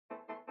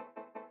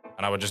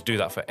And I would just do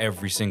that for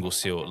every single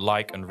seal,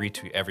 like and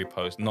retweet every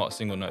post. Not a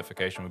single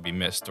notification would be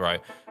missed, right?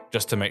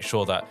 Just to make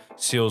sure that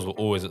seals were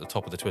always at the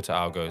top of the Twitter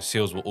algo.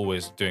 Seals were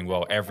always doing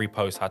well. Every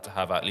post had to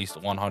have at least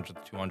 100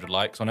 to 200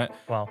 likes on it.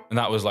 Wow. And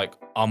that was like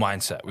our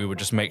mindset. We would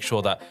just make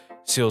sure that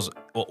seals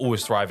were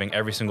always thriving.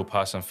 Every single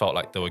person felt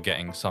like they were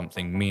getting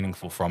something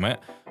meaningful from it.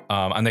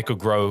 And they could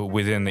grow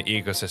within the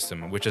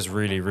ecosystem, which is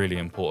really, really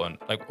important.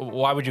 Like,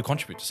 why would you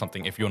contribute to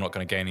something if you're not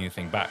going to gain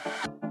anything back?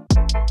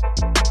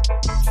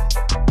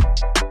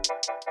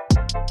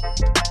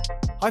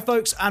 Hi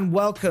folks, and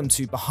welcome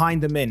to Behind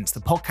the Mint,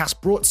 the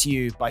podcast brought to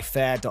you by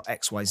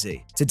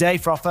Fair.xyz. Today,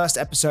 for our first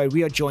episode,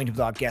 we are joined with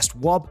our guest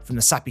Wab from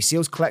the Sappy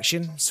Seals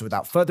collection. So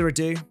without further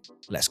ado,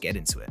 let's get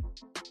into it.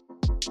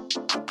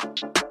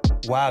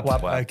 Wab.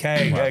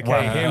 Okay,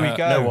 here we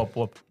go. No,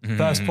 Wab.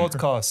 First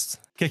podcast.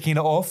 Kicking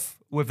it off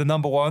with the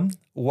number one,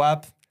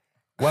 Wab.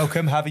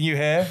 Welcome, having you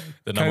here.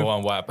 The number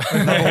one Wab.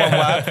 Number one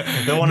Wab.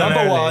 The one number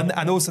and only. one,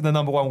 and also the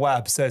number one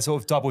Wab. So sort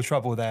of double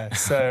trouble there.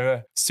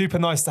 So super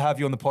nice to have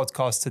you on the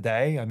podcast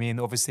today. I mean,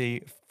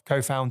 obviously,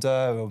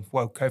 co-founder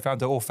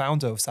or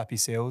founder of Sappy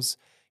Seals.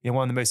 You're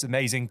one of the most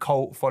amazing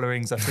cult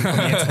followings I think on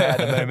the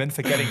internet at the moment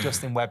for getting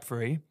just in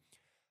Web3.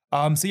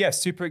 So yeah,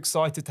 super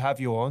excited to have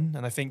you on.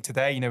 And I think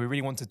today, we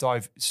really want to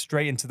dive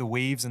straight into the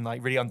weaves and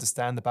like really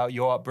understand about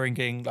your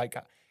upbringing, like,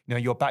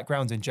 your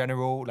background in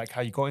general, like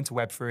how you got into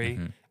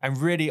Web3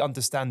 and really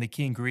understand the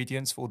key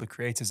ingredients for all the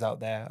creators out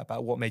there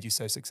about what made you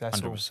so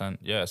successful. 100%.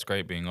 Yeah, it's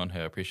great being on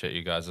here. I appreciate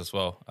you guys as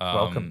well.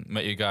 Welcome.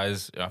 Met you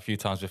guys a few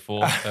times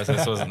before.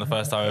 This wasn't the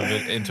first time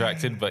I've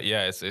interacted, but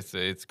yeah,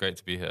 it's great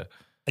to be here.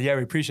 Yeah,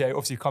 we appreciate it.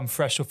 Obviously, you come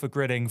fresh off the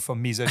grilling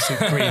from Miso Soup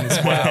Green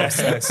as well,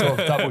 so sort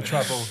of double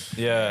trouble.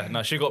 Yeah,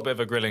 no, she got a bit of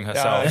a grilling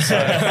herself. So.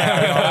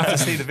 I'll have to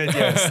see the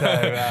video.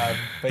 So,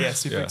 but yeah,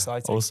 super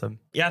exciting. Awesome.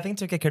 Yeah, I think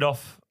to kick it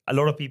off, a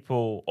lot of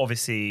people,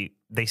 obviously,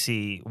 they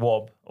see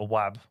Wab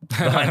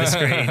behind the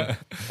screen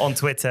on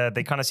Twitter.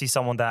 They kind of see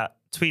someone that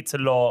tweets a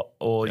lot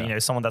or,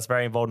 someone that's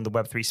very involved in the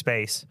Web3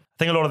 space. I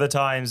think a lot of the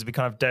times we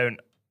kind of don't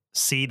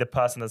see the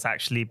person that's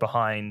actually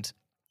behind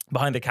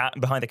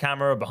the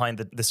camera, behind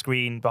the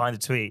screen, behind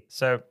the tweet.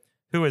 So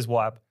who is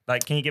Wab?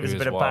 Like, can you give us a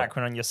bit of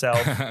background on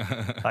yourself?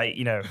 Like,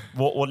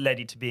 what led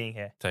you to being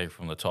here? Take it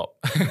from the top.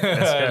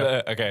 Let's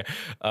go. Okay.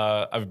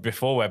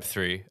 Before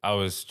Web3, I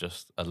was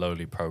just a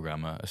lowly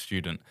programmer, a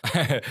student.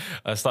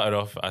 I started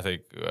off, I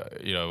think,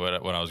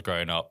 when I was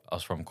growing up, I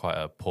was from quite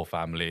a poor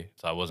family.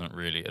 So I didn't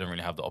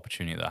really have the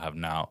opportunity that I have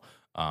now.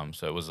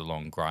 So it was a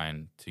long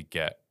grind to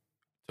get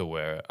to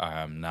where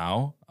I am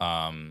now,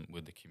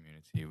 with the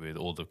community, with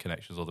all the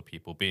connections, all the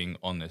people being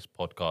on this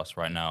podcast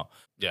right now.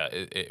 Yeah,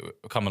 it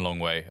come a long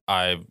way.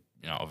 I,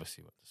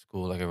 obviously went to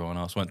school like everyone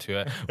else. Went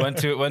to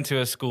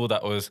a school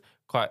that was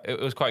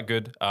quite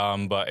good,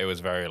 but it was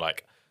very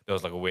like there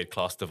was like a weird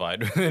class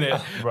divide within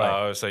it.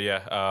 Right. So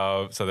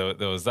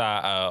there was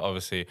that.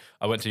 Obviously,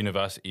 I went to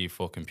university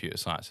for computer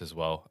science as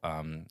well.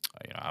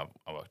 I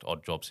worked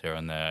odd jobs here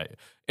and there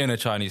in a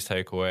Chinese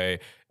takeaway.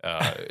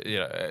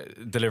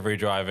 Delivery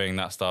driving,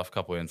 that stuff.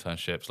 Couple of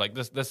internships, like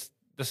this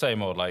the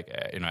same old like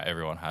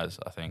everyone has,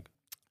 I think.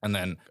 And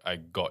then I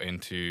got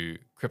into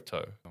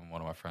crypto from one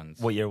of my friends.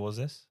 What year was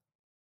this?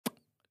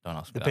 Don't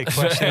ask me The that.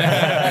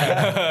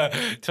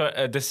 big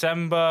question.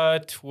 December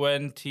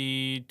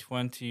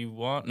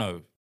 2021. No,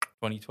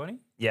 2020?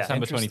 Yeah.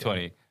 December Interesting.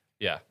 2020.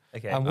 Yeah.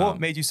 Okay. And what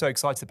made you so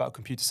excited about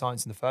computer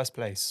science in the first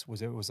place?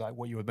 Was like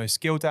what you were most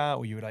skilled at,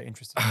 or you were like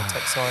interested in the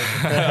tech side?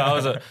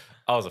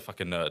 I was a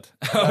fucking nerd.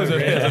 I was a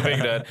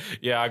big nerd.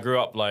 Yeah, I grew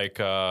up like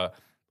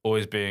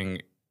always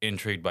being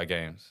intrigued by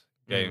games.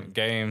 Games.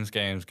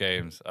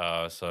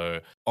 So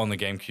on the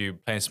GameCube,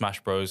 playing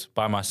Smash Bros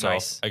by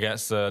myself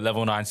against the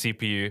level 9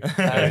 CPU,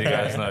 as you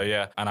guys know,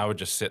 yeah. And I would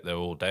just sit there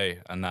all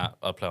day, and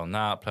I'd play on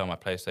my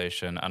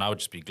PlayStation, and I would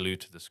just be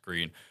glued to the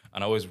screen.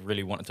 And I always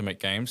really wanted to make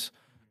games.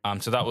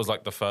 So that was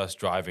like the first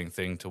driving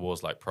thing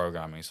towards like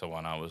programming. So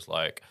when I was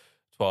like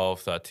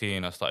 12,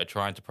 13, I started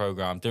trying to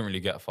program, didn't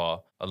really get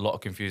far. A lot of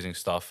confusing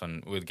stuff.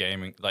 And with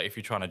gaming, like if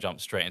you're trying to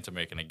jump straight into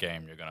making a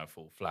game, you're going to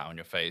fall flat on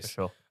your face. For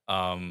sure.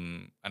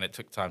 And it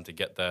took time to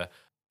get there.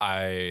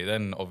 I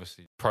then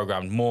obviously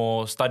programmed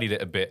more, studied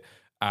it a bit.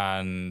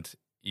 And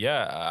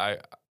yeah,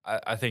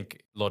 I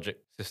think logic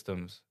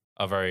systems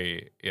are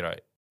very,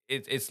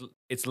 it's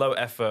low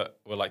effort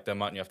with like the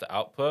amount you have to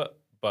output,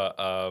 but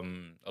a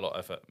lot of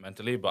effort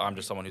mentally. But I'm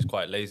just someone who's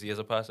quite lazy as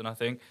a person, I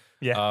think.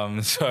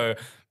 Yeah. So,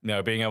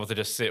 being able to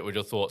just sit with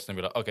your thoughts and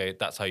be like, okay,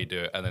 that's how you do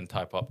it, and then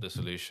type up the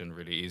solution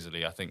really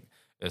easily, I think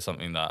is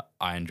something that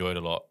I enjoyed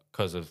a lot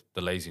because of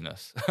the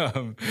laziness.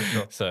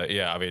 So,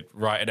 yeah, I mean,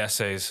 writing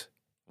essays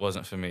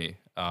wasn't for me.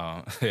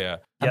 Yeah,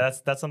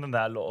 that's something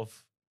that a lot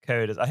of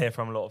coders, I hear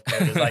from a lot of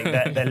coders,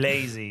 like they're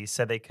lazy,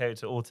 so they code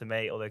to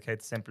automate or they code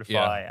to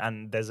simplify.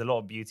 And there's a lot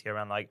of beauty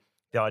around like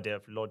the idea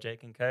of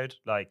logic in code.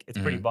 Like it's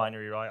pretty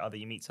binary, right? Either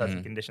you meet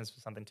certain conditions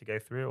for something to go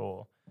through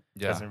or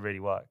it doesn't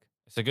really work.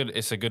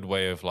 It's a good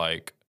way of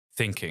like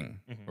thinking,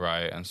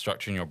 right? And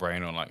structuring your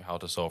brain on like how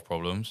to solve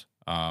problems.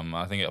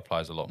 I think it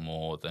applies a lot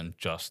more than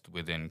just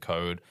within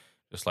code,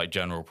 just like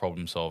general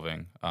problem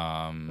solving.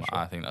 Sure.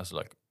 I think that's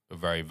like a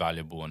very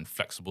valuable and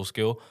flexible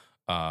skill.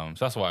 So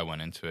that's why I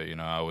went into it.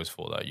 I always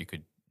thought that you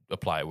could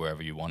apply it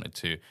wherever you wanted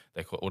to.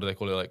 What do they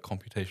call it? Like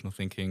computational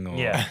thinking, or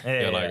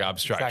like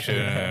abstraction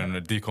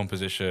and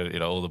decomposition.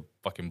 All the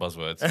fucking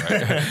buzzwords.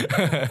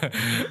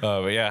 Right?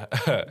 But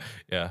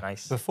yeah.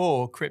 Nice.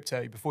 Before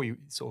you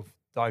sort of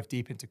dive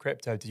deep into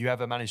crypto, did you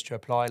ever manage to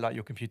apply like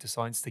your computer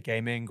science to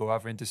gaming or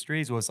other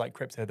industries, or was like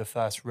crypto the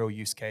first real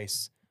use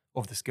case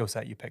of the skill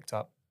set you picked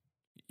up?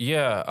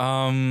 Yeah.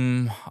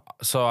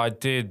 So I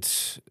did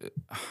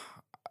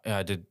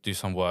do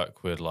some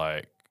work with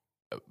like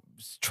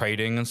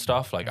trading and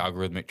stuff, like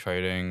algorithmic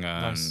trading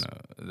and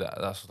that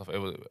sort of stuff. It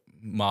was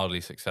mildly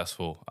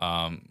successful.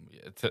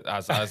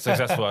 As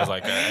successful as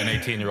like an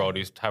 18-year-old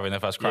who's having their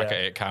first crack at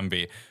it can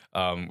be.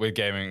 With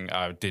gaming,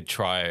 I did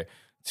try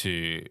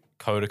to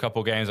code a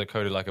couple games. I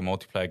coded like a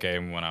multiplayer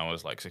game when I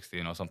was like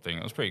 16 or something.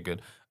 It was pretty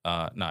good.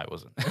 No, it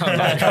wasn't.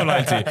 I'm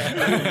lying to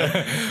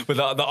you.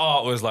 But the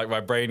art was like my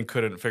brain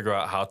couldn't figure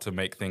out how to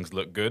make things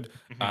look good,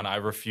 and I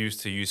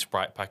refused to use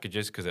sprite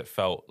packages because it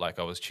felt like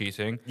I was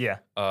cheating. Yeah.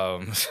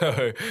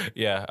 So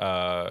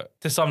yeah,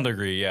 to some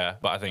degree, yeah.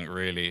 But I think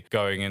really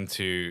going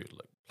into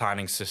like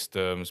planning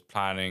systems,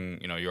 planning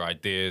your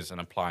ideas,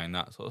 and applying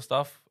that sort of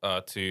stuff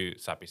to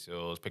Sappy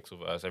Seals,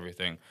 Pixelverse,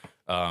 everything.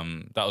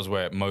 That was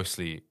where it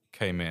mostly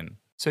came in.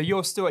 So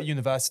you're still at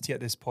university at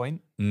this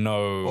point?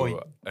 No,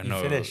 you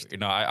finished?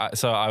 I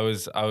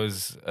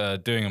was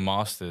doing a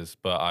master's,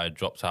 but I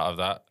dropped out of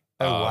that.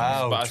 Oh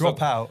wow,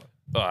 drop out.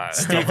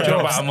 Steve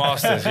drop out of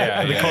masters,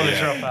 the college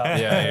dropout.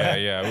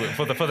 Yeah.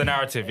 For the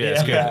narrative,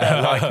 it's good. I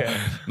like it.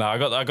 No, I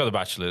got the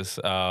bachelor's.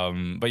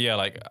 But yeah,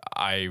 like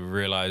I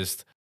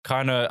realized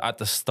kind of at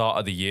the start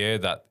of the year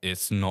that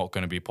it's not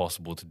going to be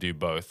possible to do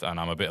both,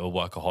 and I'm a bit of a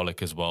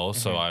workaholic as well.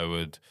 So I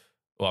would.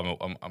 Well,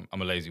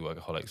 I'm a lazy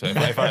workaholic. So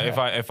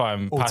if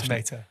I'm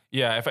passionate,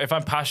 if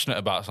I'm passionate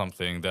about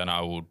something, then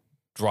I will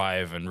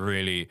drive and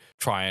really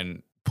try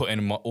and put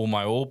in all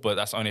my all. But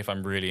that's only if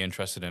I'm really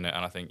interested in it.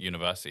 And I think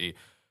university,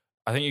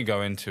 I think you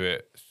go into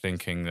it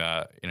thinking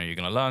that you're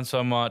going to learn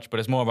so much,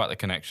 but it's more about the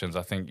connections.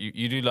 I think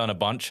you do learn a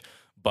bunch,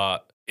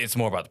 but it's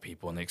more about the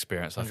people and the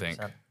experience. I think,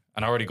 100%.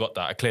 and I already got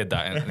that. I cleared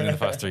that in the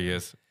first 3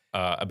 years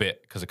a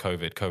bit because of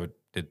COVID. COVID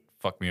did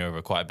fuck me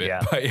over quite a bit.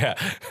 Yeah. But yeah.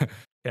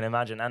 Can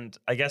imagine. And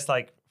I guess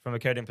like from a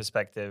coding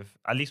perspective,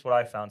 at least what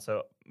I found,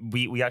 so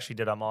we actually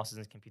did our masters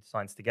in computer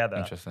science together.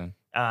 Interesting.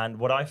 And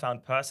what I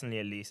found personally,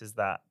 at least, is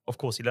that of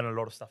course you learn a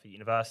lot of stuff at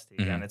university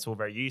and it's all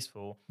very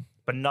useful,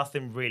 but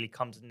nothing really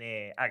comes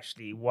near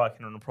actually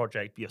working on a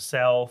project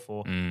yourself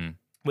or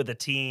with a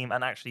team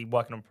and actually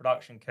working on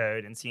production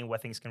code and seeing where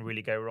things can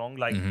really go wrong.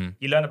 Like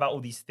you learn about all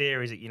these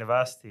theories at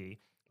university,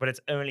 but it's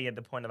only at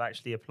the point of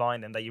actually applying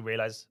them that you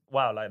realize,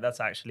 wow, like that's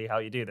actually how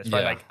you do this,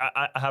 right? Yeah. Like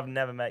I have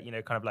never met,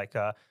 kind of like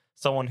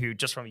someone who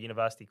just from a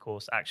university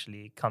course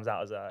actually comes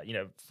out as a,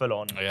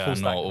 full-on full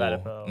stack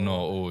developer. Not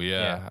all,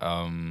 yeah.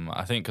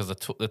 I think because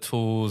the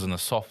tools and the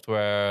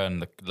software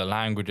and the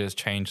languages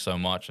change so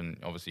much, and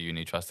obviously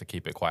uni tries to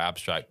keep it quite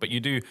abstract, but you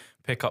do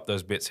pick up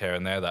those bits here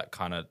and there that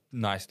kind of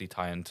nicely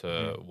tie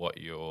into what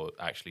you're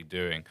actually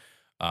doing.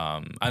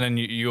 And then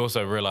you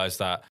also realize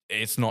that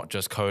it's not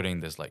just coding.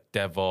 There's like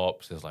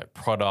DevOps, there's like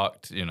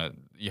product,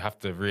 you have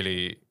to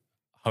really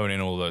hone in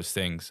all those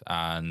things,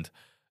 and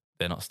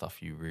they're not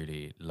stuff you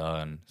really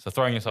learn. So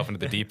throwing yourself into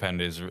the deep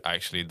end is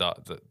actually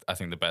I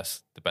think the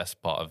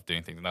best part of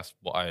doing things, and that's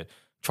what I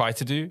try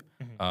to do.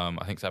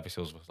 I think Sappy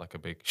Seals was like a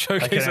big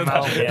showcase of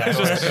that.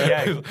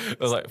 It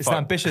was like, it's an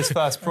ambitious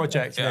first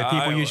project.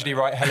 People usually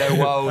write "Hello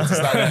World."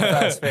 It's like the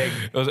first thing.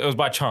 It was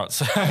by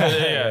chance.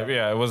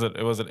 It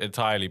wasn't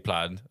entirely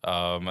planned.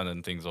 And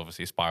then things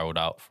obviously spiraled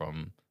out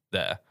from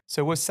there.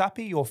 So was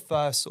Sappy your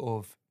first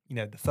sort of,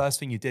 the first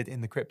thing you did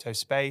in the crypto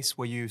space?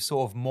 Were you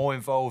sort of more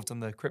involved on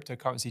the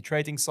cryptocurrency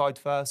trading side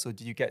first, or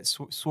did you get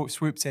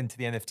swooped into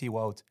the NFT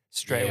world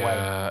straight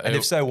away? And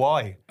if so,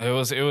 why? There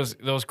was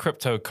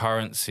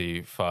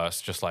cryptocurrency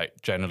first, just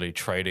like generally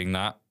trading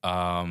that.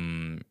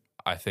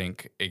 I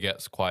think it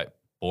gets quite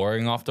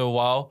boring after a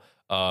while.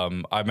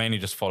 I mainly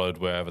just followed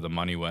wherever the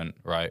money went,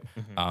 right?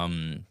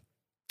 And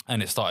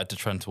it started to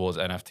trend towards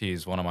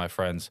NFTs. One of my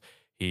friends,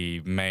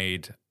 he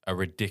made a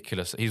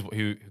ridiculous,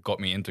 who got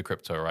me into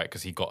crypto, right?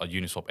 Because he got a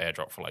Uniswap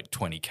airdrop for like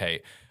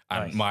 20K.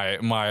 And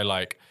my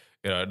like,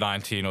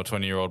 19 or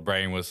 20-year-old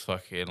brain was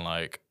fucking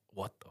like,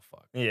 what the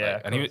fuck? Yeah.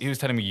 Like, and he was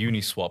telling me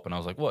Uniswap, and I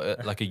was like,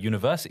 what, like a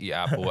university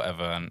app or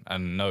whatever?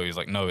 And no, he's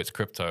like, no, it's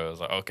crypto. I was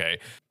like, okay,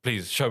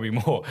 please show me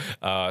more.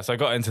 So I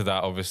got into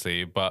that,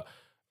 obviously, but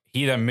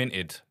he then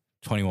minted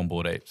 21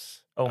 Bored Apes.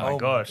 Oh my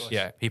gosh.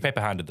 Yeah, he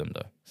paper-handed them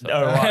though. So.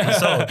 Oh, right.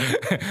 So,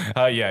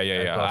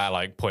 At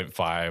like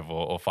 0.5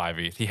 or 5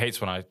 ETH. He hates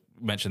when I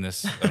mention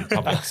this in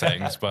public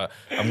settings, but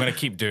I'm going to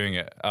keep doing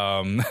it.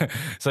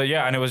 So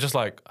yeah, and it was just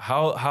like,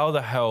 how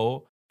the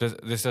hell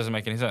this doesn't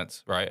make any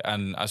sense, right?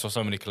 And I saw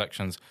so many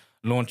collections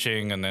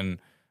launching and then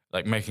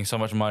like making so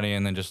much money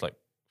and then just like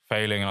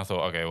failing. And I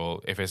thought, okay,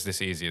 well, if it's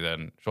this easy,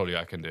 then surely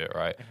I can do it,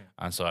 right?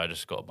 And so I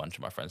just got a bunch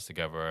of my friends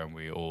together and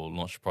we all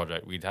launched a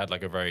project. We'd had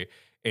like a very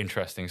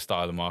interesting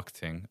style of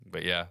marketing,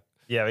 but yeah.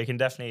 Yeah, we can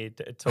definitely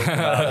talk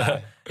about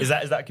that. Is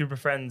that group of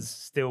friends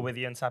still with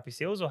you in Sappy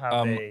Seals, or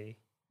have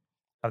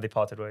they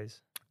parted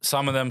ways?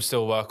 Some of them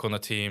still work on the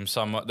team.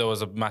 There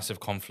was a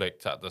massive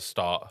conflict at the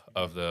start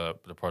of the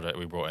project.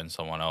 We brought in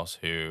someone else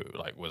who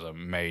like there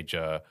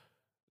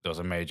was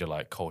a major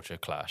like culture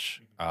clash,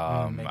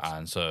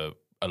 and so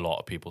a lot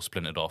of people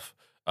splintered off.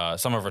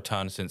 Some have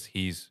returned since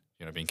he's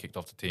been kicked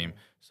off the team.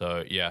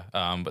 So yeah,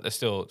 but they're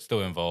still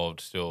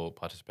involved, still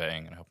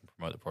participating and helping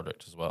promote the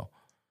project as well.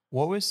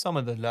 What were some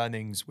of the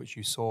learnings which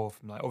you saw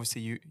from like,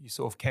 obviously you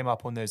sort of came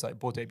up on those like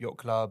Bored Ape Yacht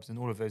Clubs and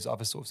all of those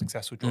other sort of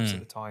successful drops at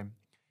the time.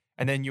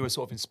 And then you were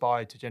sort of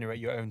inspired to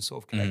generate your own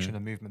sort of collection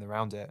and movement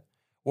around it.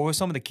 What were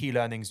some of the key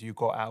learnings you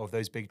got out of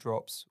those big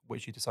drops,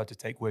 which you decided to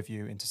take with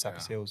you into Sappy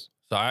Seals?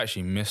 So I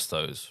actually missed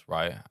those,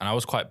 right? And I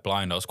was quite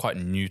blind. I was quite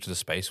new to the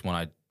space when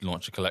I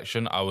launched a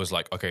collection. I was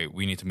like, okay,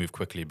 we need to move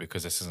quickly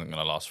because this isn't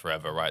going to last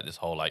forever, right? This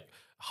whole like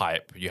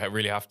hype. You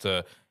really have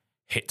to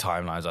hit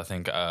timelines, I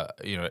think,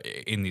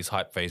 in these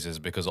hype phases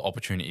because the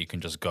opportunity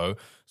can just go.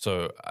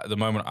 So at the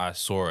moment I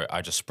saw it,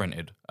 I just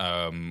sprinted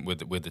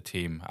with the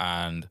team.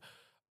 And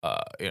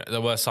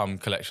there were some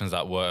collections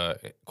that were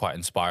quite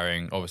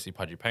inspiring. Obviously,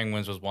 Pudgy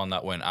Penguins was one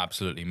that went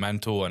absolutely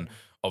mental, and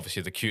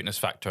obviously the cuteness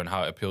factor and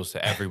how it appeals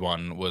to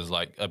everyone was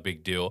like a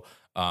big deal.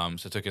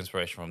 So took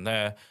inspiration from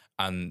there.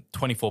 And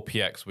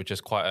 24PX, which is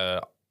quite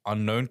a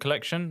unknown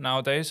collection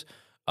nowadays,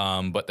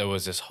 but there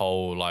was this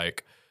whole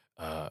like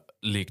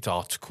leaked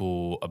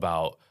article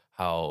about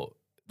how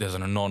there's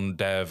an anon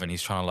dev and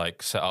he's trying to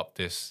like set up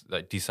this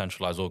like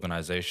decentralized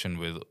organization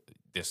with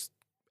this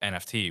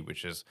NFT,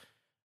 which is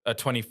a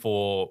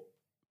 24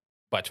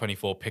 by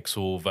 24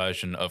 pixel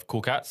version of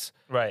Cool Cats.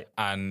 Right.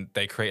 And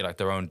they create like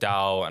their own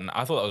DAO. And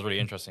I thought that was really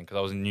interesting because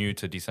I was new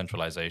to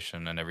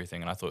decentralization and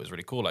everything. And I thought it was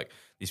really cool. Like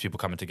these people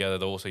coming together,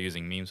 they're also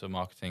using memes for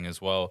marketing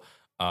as well.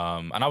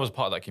 And I was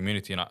part of that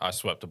community and I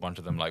swept a bunch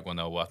of them like when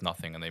they were worth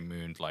nothing and they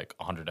mooned like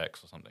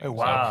 100x or something. Oh,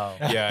 wow.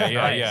 So,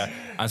 yeah.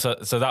 And so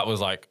that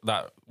was like,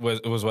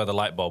 it was where the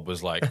light bulb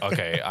was like,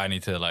 okay, I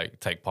need to like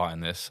take part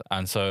in this.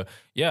 And so,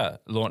 yeah,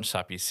 launched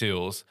Sappy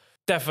Seals.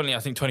 Definitely, I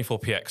think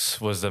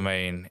 24PX was the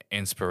main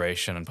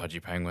inspiration and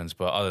Pudgy Penguins.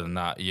 But other than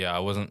that, yeah, I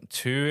wasn't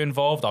too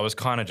involved. I was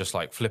kind of just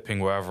like flipping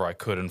wherever I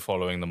could and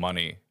following the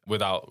money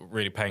without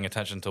really paying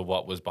attention to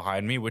what was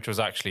behind me, which was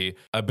actually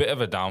a bit of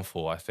a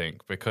downfall, I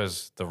think,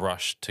 because the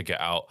rush to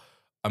get out,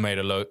 I made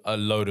a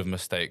load of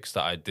mistakes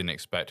that I didn't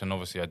expect. And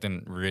obviously, I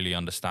didn't really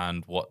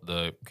understand what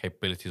the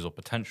capabilities or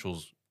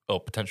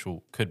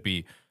potential could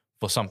be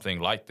for something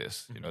like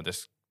this,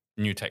 this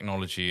new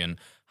technology and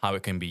how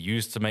it can be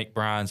used to make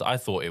brands. I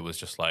thought it was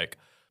just like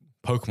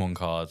Pokemon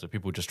cards, that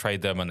people just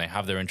trade them and they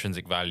have their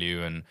intrinsic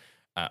value. And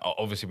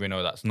obviously we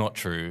know that's not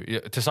true.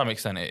 To some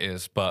extent it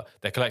is, but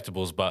they're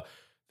collectibles, but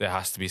there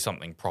has to be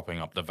something propping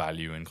up the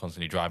value and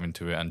constantly driving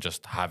to it. And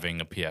just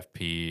having a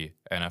PFP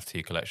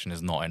NFT collection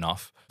is not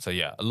enough. So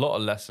yeah, a lot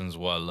of lessons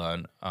were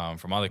learned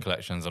from other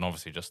collections and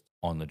obviously just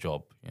on the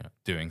job,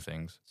 doing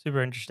things.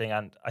 Super interesting.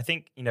 And I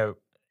think,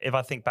 if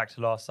I think back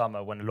to last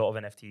summer when a lot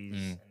of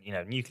NFTs,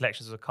 new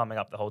collections were coming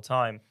up the whole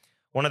time,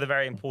 one of the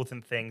very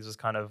important things was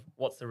kind of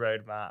what's the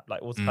roadmap,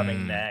 like what's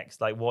coming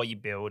next, like what are you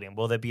building,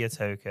 will there be a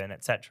token,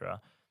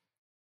 etc.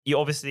 You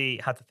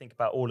obviously had to think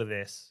about all of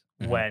this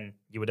when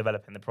you were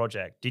developing the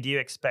project. Did you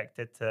expect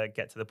it to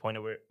get to the point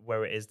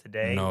where it is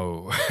today?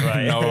 No,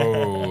 Right.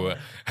 no.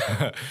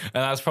 And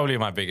that's probably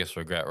my biggest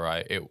regret,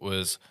 right? It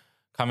was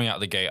coming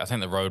out the gate. I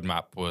think the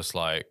roadmap was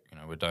like,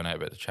 we'd donate a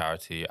bit to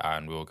charity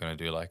and we were going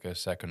to do like a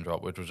second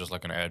drop, which was just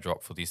like an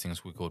airdrop for these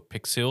things we called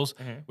Pixels,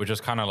 which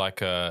was kind of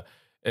like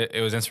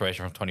it was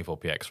inspiration from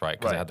 24PX, right?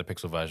 Because they had the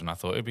pixel version. I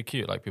thought it'd be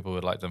cute, like people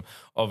would like them.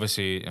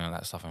 Obviously,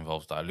 that stuff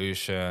involves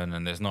dilution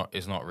and it's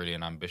not really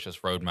an ambitious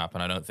roadmap.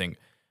 And I don't think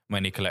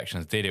many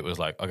collections did. It was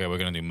like, okay, we're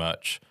going to do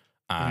merch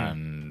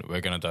and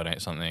we're going to donate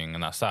something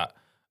and that's that.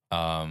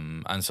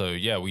 And so,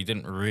 yeah, we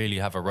didn't really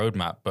have a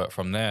roadmap, but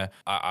from there,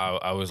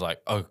 I was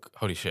like, oh,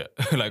 holy shit.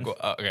 Like,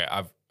 okay,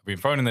 I've been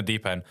thrown in the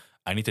deep end.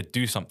 I need to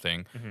do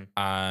something.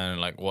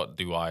 And like, what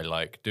do I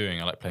like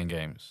doing? I like playing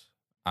games.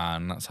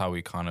 And that's how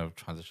we kind of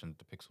transitioned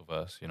to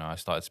Pixelverse. I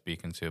started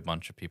speaking to a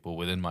bunch of people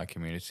within my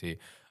community.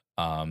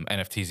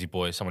 NFTZ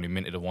Boy, someone who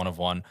minted a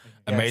 1-of-1,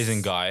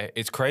 amazing guy.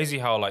 It's crazy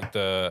how like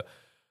the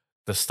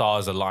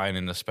stars align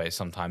in the space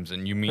sometimes.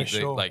 And you meet,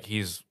 like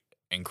he's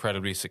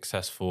incredibly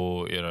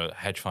successful,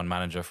 hedge fund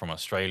manager from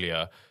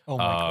Australia. Oh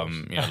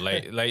my gosh.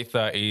 Late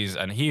 30s,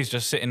 and he's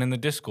just sitting in the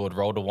Discord,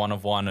 rolled a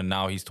 1-of-1, and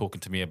now he's talking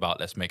to me about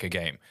let's make a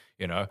game.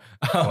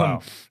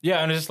 Wow.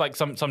 Yeah, and it's just like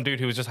some dude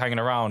who was just hanging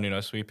around,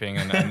 sweeping,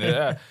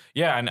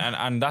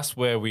 and that's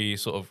where we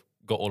sort of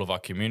got all of our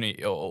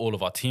community, all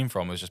of our team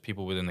from, was just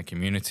people within the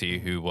community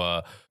who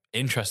were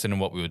interested in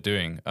what we were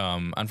doing.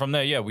 And from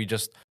there, yeah, we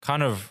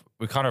kind of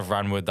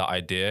ran with that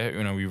idea.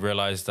 We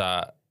realized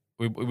that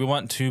we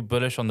weren't too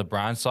bullish on the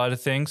brand side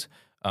of things,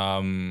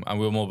 and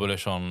we were more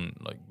bullish on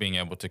like being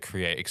able to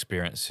create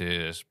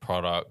experiences,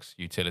 products,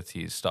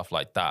 utilities, stuff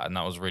like that. And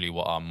that was really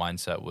what our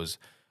mindset was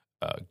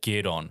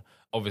geared on.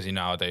 Obviously,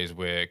 nowadays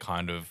we're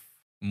kind of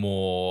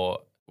more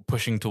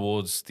pushing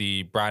towards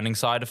the branding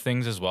side of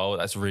things as well.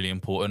 That's really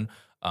important.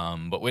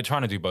 But we're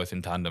trying to do both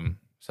in tandem.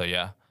 So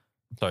yeah.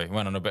 Sorry,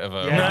 went on a bit of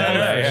a...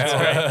 It's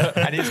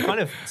great. And it's kind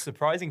of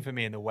surprising for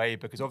me in a way,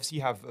 because obviously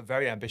you have a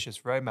very ambitious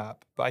roadmap.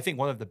 But I think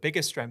one of the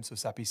biggest strengths of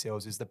Sappy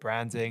Seals is the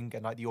branding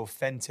and like the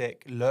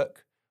authentic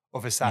look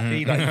of a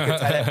Sappy. Like you could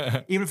tell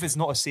it, even if it's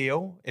not a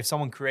seal, if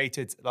someone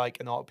created like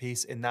an art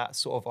piece in that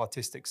sort of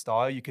artistic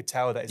style, you could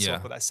tell that it's sort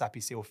of got that Sappy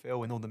Seal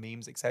feel in all the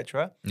memes,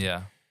 etc.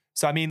 Yeah.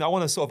 So, I mean, I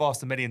want to sort of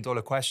ask the $1 million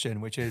question,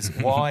 which is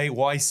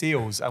why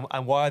seals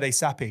and why are they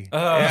sappy?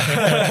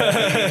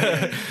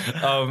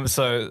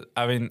 So,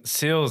 I mean,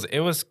 seals,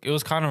 it was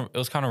kind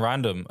of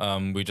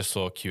random. We just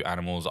saw cute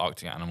animals,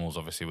 Arctic animals,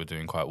 obviously were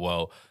doing quite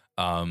well.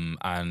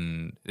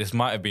 And this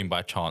might have been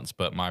by chance,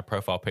 but my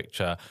profile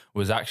picture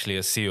was actually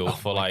a seal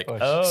for like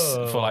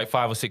 5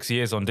 or 6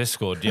 years on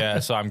Discord. Yeah.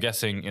 So I'm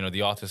guessing,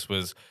 the artist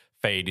was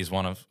Fade. He's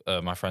one of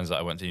my friends that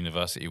I went to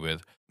university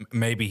with.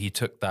 Maybe he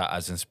took that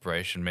as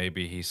inspiration.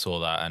 Maybe he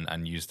saw that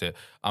and used it.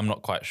 I'm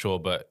not quite sure,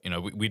 but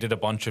we did a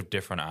bunch of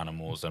different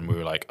animals, and we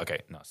were like, okay,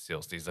 no,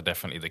 seals. These are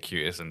definitely the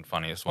cutest and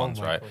funniest ones,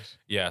 right? Gosh.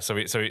 Yeah. So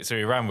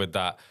we ran with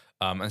that.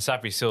 And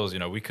Sappy Seals,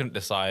 we couldn't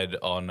decide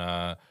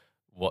on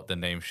what the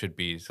name should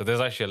be. So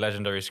there's actually a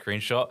legendary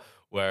screenshot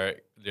where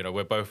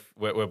we're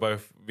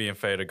both me and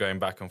Fade are going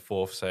back and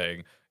forth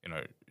saying,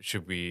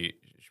 should we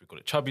call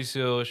it Chubby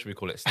Seals? Should we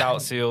call it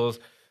Stout Seals?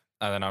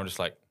 And then I'm just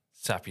like,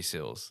 Sappy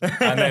Seals.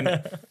 And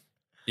then,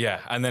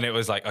 and then it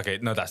was like, okay,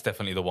 no, that's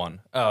definitely the one.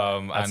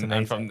 And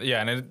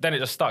then it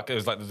just stuck. It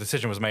was like the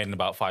decision was made in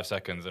about 5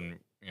 seconds, and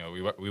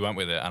we went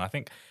with it. And I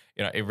think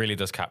it really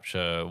does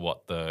capture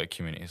what the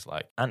community is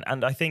like.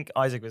 And I think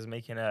Isaac was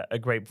making a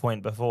great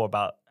point before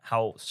about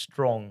how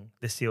strong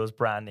the Seals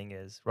branding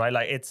is, right?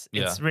 Like it's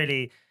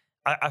really,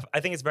 I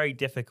think it's very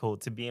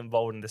difficult to be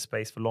involved in this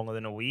space for longer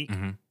than a week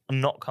and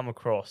not come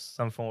across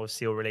some form of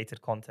seal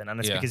related content. And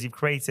it's because you've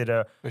created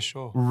a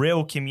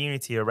real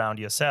community around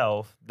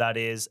yourself that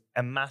is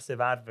a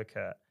massive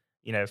advocate,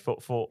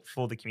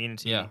 for the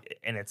community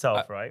in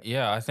itself, right?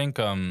 Yeah, I think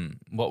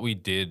what we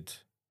did,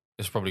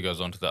 this probably goes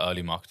on to the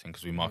early marketing,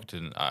 because we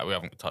marketed, we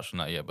haven't touched on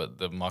that yet, but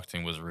the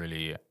marketing was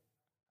really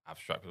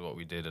abstract with what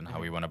we did and how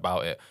we went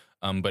about it.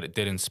 But it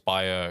did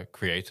inspire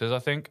creators, I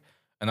think.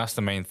 And that's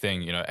the main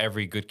thing.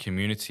 Every good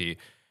community,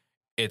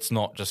 it's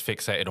not just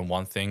fixated on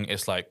one thing.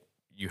 It's like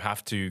you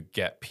have to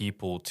get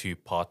people to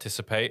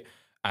participate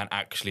and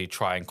actually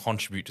try and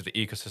contribute to the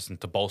ecosystem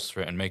to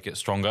bolster it and make it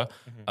stronger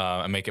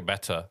and make it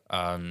better.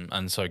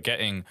 And so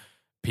getting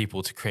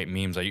people to create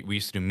memes, like we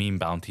used to do meme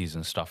bounties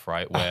and stuff,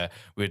 right? Where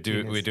we're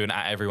doing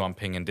at everyone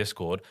ping in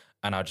Discord,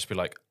 and I'd just be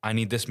like, I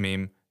need this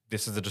meme.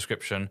 This is the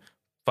description.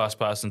 First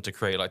person to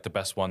create like the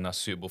best one that's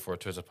suitable for a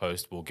Twitter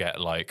post will get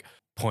like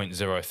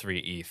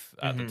 0.03 ETH,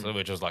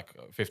 which was like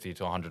 $50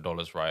 to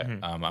 $100, right?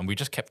 And we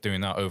just kept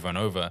doing that over and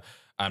over,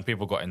 and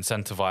people got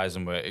incentivized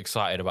and were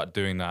excited about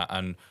doing that.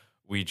 And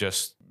we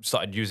just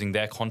started using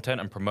their content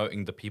and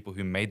promoting the people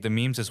who made the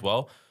memes as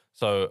well.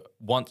 So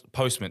once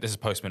post-mint, this is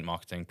post-mint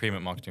marketing.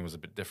 Pre-mint marketing was a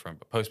bit different,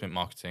 but post-mint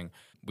marketing,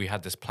 we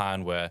had this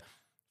plan where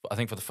I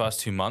think for the first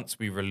 2 months,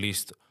 we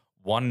released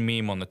one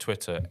meme on the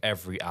Twitter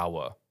every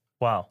hour.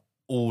 Wow.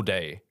 All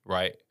day,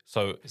 right?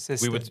 So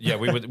we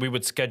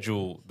would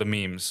schedule the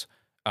memes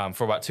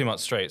for about 2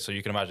 months straight. So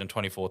you can imagine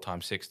 24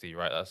 times 60,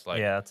 right? That's like,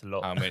 that's a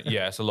lot.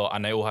 It's a lot.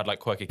 And they all had like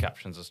quirky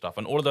captions and stuff.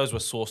 And all of those were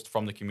sourced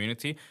from the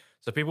community.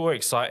 So people were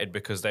excited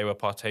because they were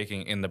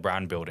partaking in the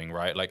brand building,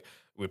 right? Like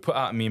we'd put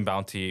out a meme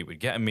bounty, we'd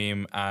get a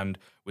meme, and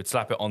we'd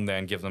slap it on there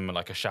and give them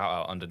like a shout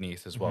out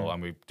underneath as well.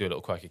 And we'd do a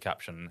little quirky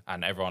caption,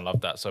 and everyone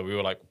loved that. So we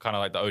were like kind of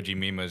like the OG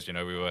memers,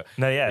 we were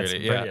really,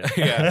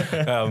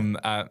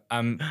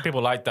 and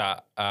people like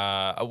that.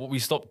 We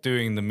stopped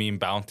doing the meme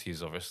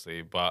bounties,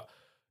 obviously, but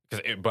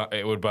because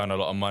it would burn a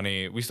lot of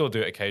money. We still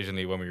do it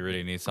occasionally when we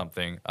really need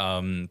something.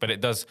 But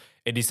it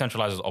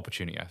decentralizes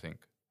opportunity, I think,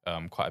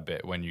 quite a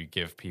bit when you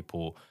give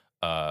people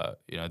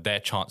their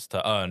chance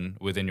to earn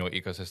within your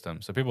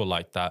ecosystem. So people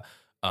like that.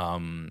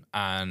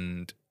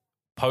 And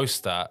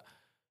post that,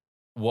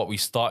 what we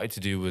started to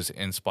do was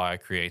inspire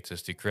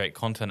creators to create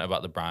content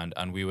about the brand,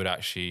 and we would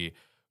actually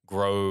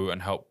grow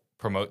and help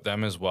promote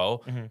them as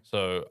well.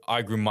 So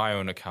I grew my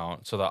own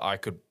account so that I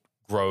could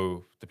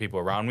grow the people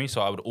around me.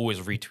 So I would always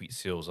retweet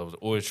seals. I would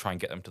always try and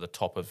get them to the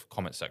top of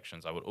comment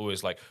sections. I would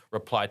always like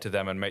reply to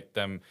them and make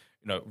them,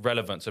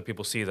 relevant. So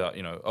people see that,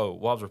 oh,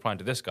 Wab's replying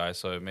to this guy.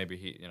 So maybe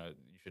he, you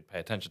should pay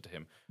attention to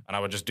him. And I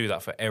would just do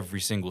that for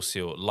every single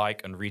seal,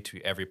 like and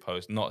retweet every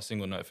post. Not a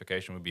single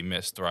notification would be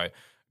missed, right?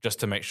 Just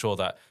to make sure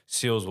that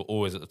seals were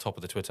always at the top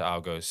of the Twitter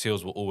algo.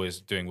 Seals were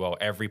always doing well.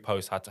 Every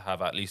post had to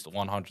have at least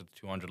 100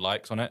 to 200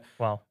 likes on it.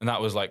 Wow. And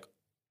that was like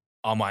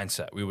our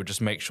mindset. We would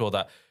just make sure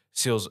that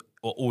seals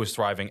were always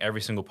thriving.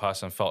 Every single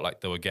person felt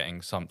like they were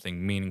getting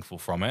something meaningful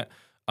from it.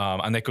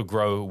 And they could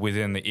grow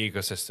within the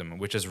ecosystem,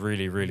 which is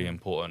really, really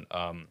important.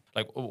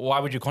 Like, why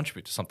would you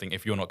contribute to something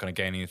if you're not going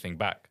to gain anything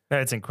back? No,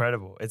 it's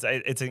incredible.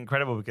 It's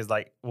incredible because,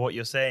 like, what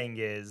you're saying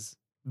is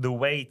the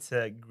way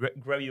to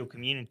grow your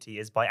community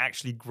is by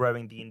actually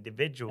growing the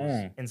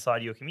individuals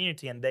inside your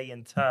community, and they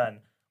in turn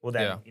will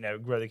then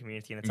grow the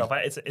community in itself.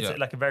 It's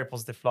like a very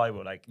positive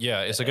flywheel. Like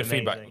it's a good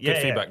amazing.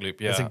 feedback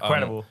loop. Yeah, it's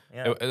incredible.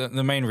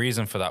 The main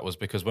reason for that was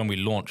because when we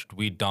launched,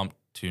 we dumped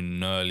to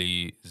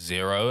nearly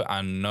zero,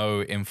 and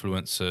no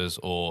influencers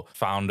or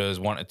founders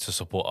wanted to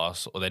support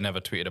us, or they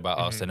never tweeted about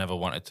us. They never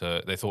wanted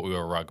to. They thought we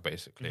were a rug,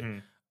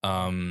 basically.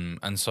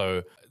 And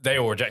so they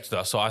all rejected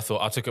us. So I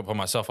took it upon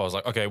myself. I was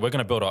like, okay, we're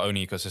going to build our own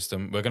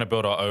ecosystem. We're going to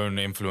build our own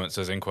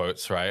influencers, in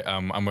quotes, right?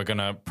 And we're going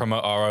to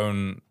promote our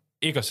own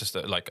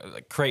ecosystem, like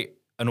create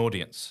an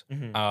audience.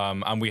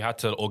 And we had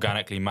to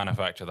organically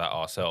manufacture that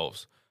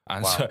ourselves.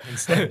 And so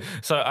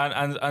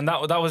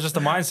that was just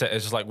the mindset.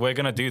 It's just like, we're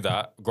gonna do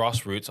that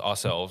grassroots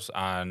ourselves,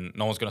 and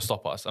no one's gonna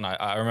stop us. And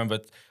I remember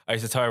I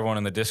used to tell everyone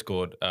in the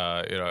Discord,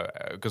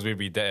 because we'd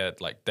be there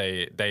like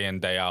day in,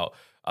 day out.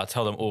 I'll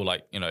tell them all,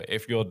 like,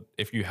 if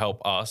you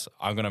help us,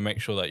 I'm gonna make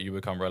sure that you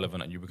become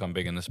relevant and you become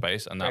big in the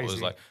space. And that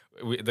was like,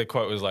 the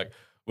quote was like,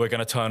 we're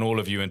gonna turn all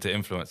of you into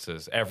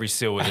influencers. Every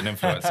SEAL was an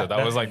influencer.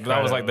 That was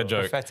like the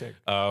joke.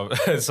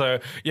 So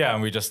yeah,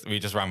 and we just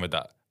ran with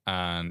that,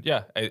 and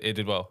yeah, it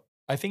did well.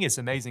 I think it's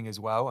amazing as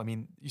well. I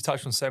mean, you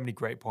touched on so many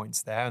great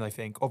points there. And I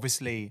think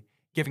obviously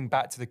giving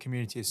back to the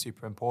community is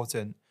super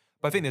important.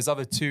 But I think there's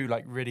other two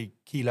like really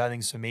key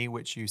learnings for me,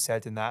 which you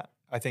said in that.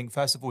 I think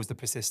first of all is the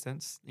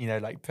persistence,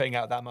 like putting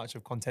out that much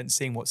of content,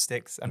 seeing what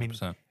sticks. I mean,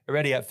 100%.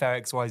 Already at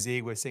Fair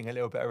XYZ, we're seeing a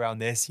little bit around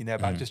this,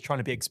 about just trying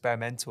to be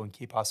experimental and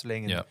keep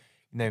hustling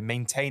and,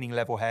 maintaining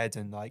level head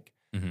and like,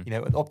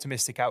 an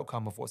optimistic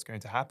outcome of what's going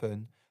to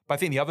happen. But I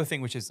think the other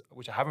thing, which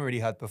I haven't really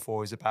heard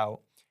before, is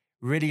about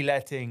really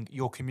letting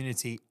your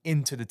community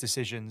into the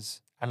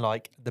decisions and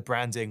like the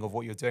branding of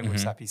what you're doing with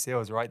Sappy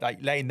Seals, right? Like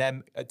letting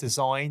them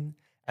design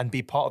and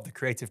be part of the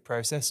creative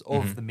process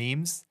of the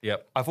memes.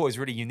 I thought it was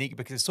really unique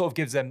because it sort of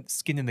gives them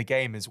skin in the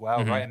game as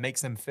well, right? It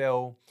makes them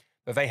feel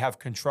that they have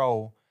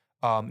control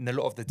in a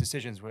lot of the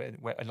decisions, where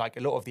like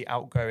a lot of the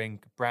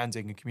outgoing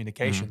branding and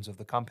communications of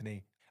the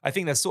company. I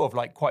think there's sort of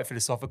like quite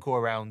philosophical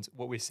around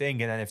what we're seeing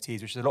in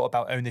NFTs, which is a lot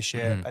about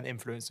ownership and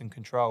influence and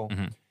control.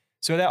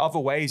 So are there other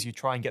ways you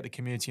try and get the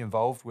community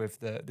involved with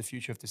the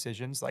future of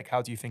decisions? Like,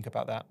 how do you think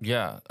about that?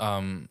 Yeah,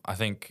 I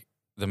think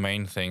the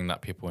main thing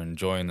that people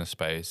enjoy in the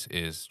space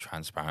is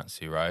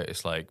transparency, right?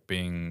 It's like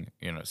being,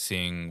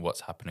 seeing what's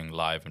happening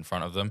live in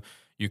front of them.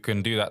 You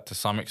can do that to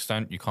some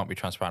extent. You can't be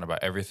transparent about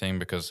everything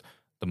because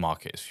the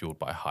market is fueled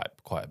by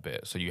hype quite a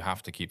bit. So you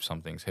have to keep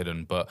some things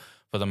hidden. But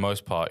for the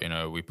most part,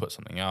 we put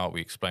something out,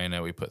 we explain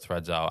it, we put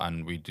threads out,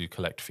 and we do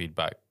collect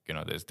feedback.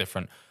 There's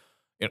different...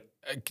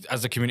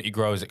 as the community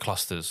grows, it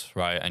clusters,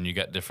 right? And you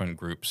get different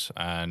groups,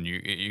 and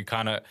you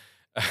kind of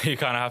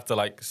have to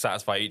like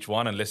satisfy each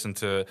one and listen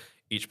to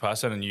each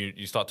person, and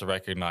you start to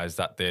recognize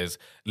that there's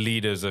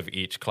leaders of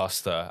each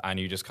cluster, and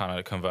you just kind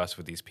of converse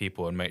with these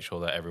people and make sure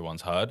that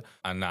everyone's heard.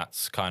 And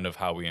that's kind of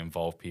how we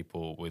involve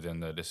people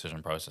within the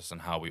decision process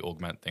and how we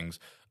augment things.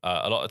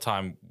 A lot of the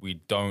time, we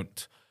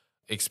don't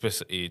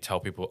explicitly tell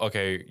people,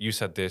 okay, you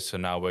said this, so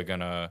now we're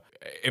gonna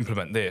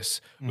implement this.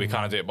 We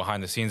kind of do it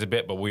behind the scenes a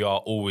bit, but we are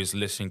always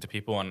listening to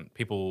people, and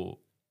people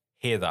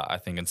hear that, I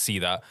think, and see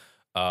that,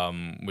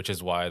 which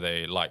is why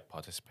they like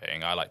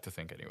participating. I like to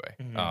think anyway.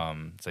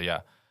 So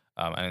yeah,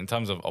 and in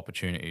terms of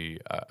opportunity,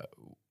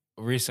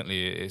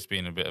 recently it's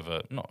been a bit of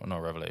a not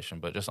a revelation,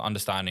 but just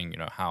understanding,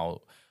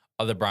 how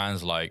other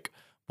brands like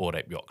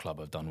Wab.eth Yacht Club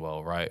have done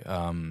well, right?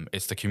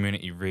 It's the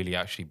community really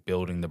actually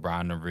building the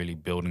brand and really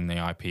building the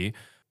IP.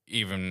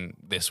 Even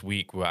this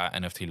week, we're at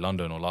NFT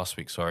London, or last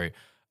week, sorry,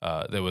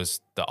 there was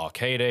the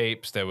Arcade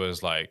Apes, there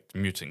was like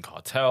Mutant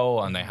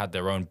Cartel, and they had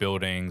their own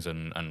buildings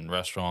and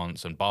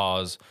restaurants and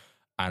bars.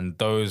 And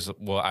those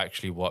were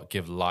actually what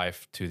give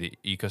life to the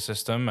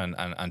ecosystem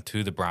and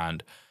to the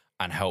brand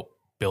and help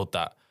build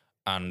that.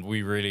 And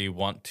we really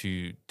want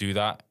to do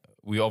that.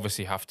 We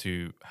obviously have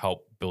to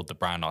help build the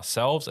brand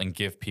ourselves and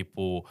give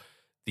people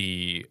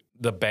the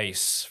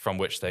base from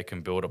which they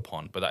can build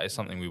upon. But that is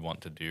something we want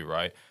to do,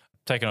 right?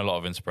 Taking a lot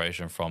of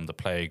inspiration from the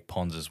Plague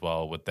Ponds as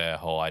well, with their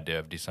whole idea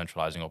of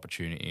decentralizing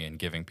opportunity and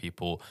giving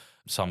people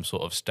some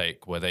sort of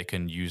stake where they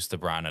can use the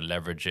brand and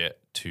leverage it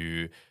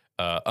to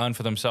earn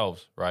for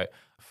themselves, right?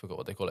 I forgot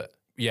what they call it.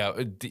 Yeah,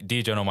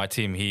 DJ on my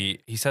team, he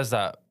says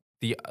that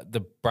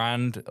the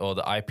brand or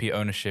the IP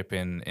ownership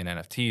in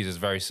NFTs is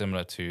very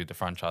similar to the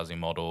franchising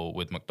model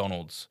with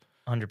McDonald's.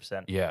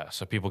 100%. Yeah,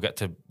 so people get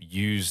to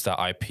use that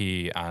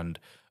IP and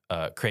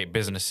create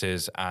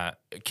businesses,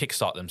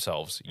 kickstart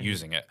themselves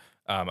using it.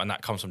 And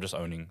that comes from just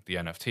owning the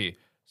NFT.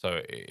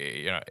 So,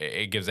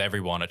 it gives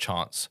everyone a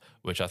chance,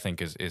 which I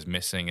think is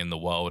missing in the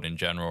world in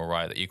general,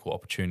 right? The equal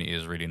opportunity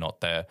is really not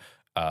there.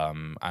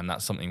 And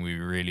that's something we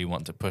really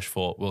want to push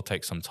for. Will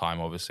take some time,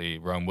 obviously.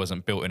 Rome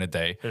wasn't built in a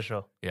day. For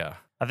sure. Yeah.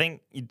 I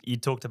think you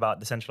talked about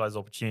decentralized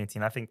opportunity,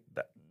 and I think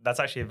that's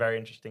actually a very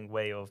interesting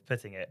way of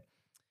putting it.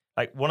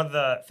 Like, one of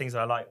the things that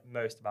I like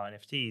most about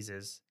NFTs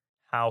is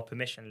how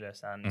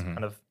permissionless and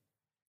kind of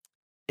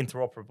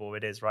interoperable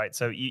it is, right?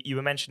 So you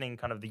were mentioning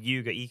kind of the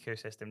Yuga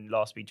ecosystem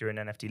last week during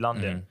NFT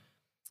London.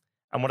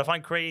 And what I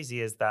find crazy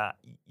is that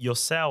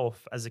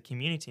yourself as a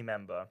community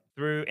member,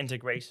 through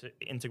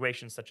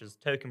integrations such as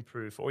Token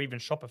Proof or even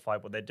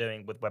Shopify, what they're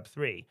doing with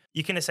Web3,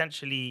 you can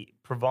essentially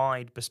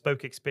provide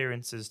bespoke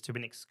experiences to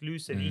an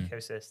exclusive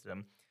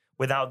ecosystem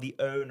without the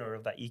owner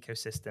of that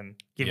ecosystem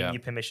giving you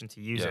permission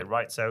to use it,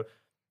 right? So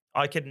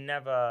I could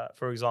never,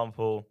 for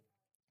example,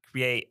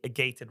 create a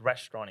gated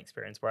restaurant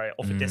experience where I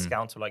offer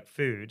discount to like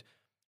food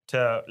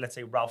to, let's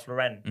say, Ralph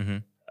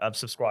Lauren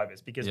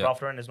subscribers, because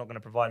Ralph Lauren is not going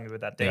to provide me with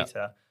that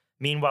data.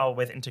 Meanwhile,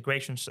 with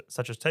integrations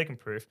such as Token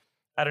Proof,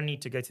 I don't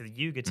need to go to the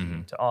Yuga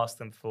team to ask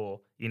them for,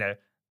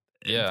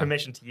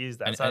 permission to use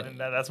that. And, so I think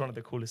that's one of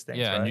the coolest things.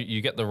 Yeah, right? and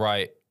you get the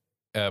right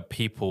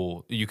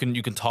people. You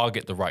can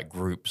target the right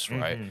groups,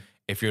 right?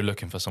 If you're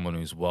looking for someone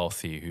who's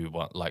wealthy, who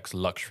likes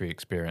luxury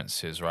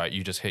experiences, right?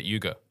 You just hit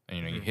Yuga,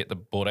 and you hit the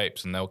Bored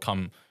Apes, and they'll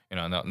come.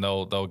 And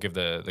they'll give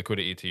the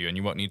liquidity to you, and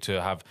you won't need to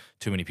have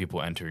too many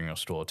people entering your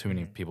store, too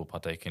many people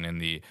partaking in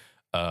the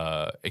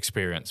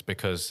experience,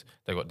 because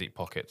they've got deep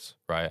pockets,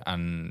 right?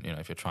 And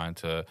if you're trying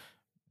to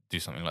do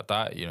something like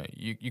that,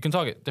 you can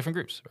target different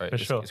groups, right?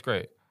 It's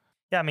great.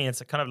 Yeah, I mean,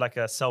 it's kind of like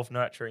a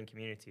self-nurturing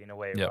community in a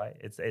way, right?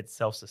 It's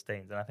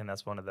self-sustained, and I think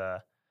that's one of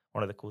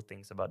the cool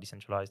things about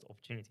decentralized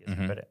opportunity, as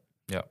you put it.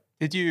 Yeah.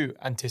 Did you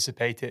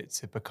anticipate it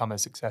to become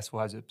as successful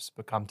as it's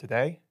become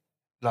today?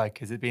 Like,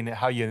 has it been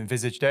how you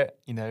envisaged it?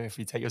 If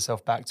you take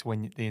yourself back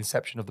to the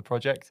inception of the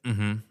project?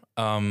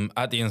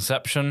 At the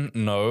inception,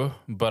 no.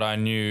 But I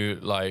knew,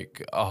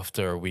 like,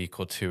 after a week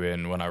or two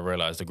in, when I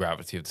realized the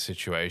gravity of the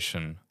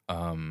situation,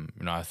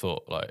 I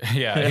thought, like,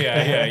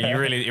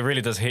 it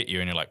really does hit you,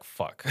 and you're like,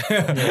 fuck.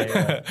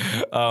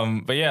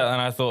 But yeah,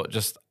 and I thought,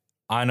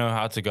 I know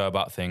how to go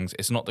about things.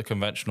 It's not the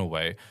conventional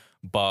way,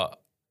 but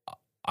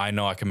I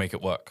know I can make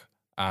it work.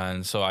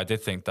 And so I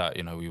did think that,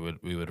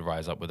 we would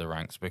rise up with the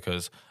ranks,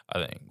 because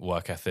I think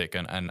work ethic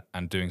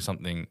and doing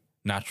something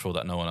natural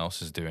that no one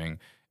else is doing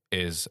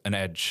is an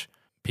edge.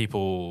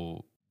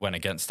 People went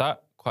against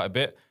that quite a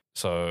bit.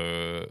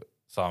 So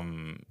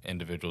some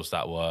individuals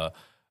that were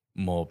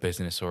more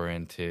business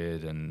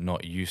oriented and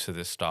not used to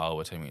this style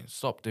were telling me,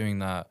 stop doing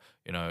that.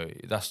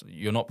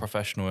 You're not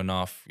professional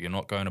enough. You're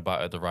not going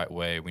about it the right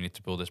way. We need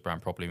to build this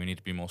brand properly. We need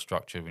to be more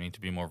structured. We need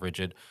to be more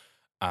rigid.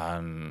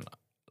 And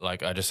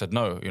like, I just said,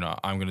 no,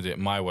 I'm going to do it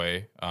my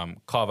way,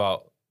 carve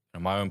out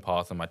my own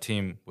path, and my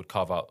team would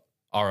carve out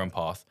our own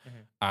path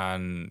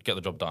and get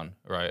the job done,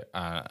 right?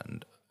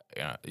 And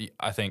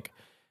I think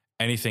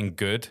anything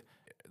good,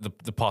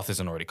 the path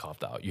isn't already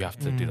carved out. You have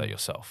to do that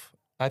yourself.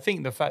 I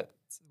think the fact,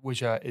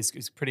 which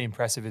is pretty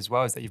impressive as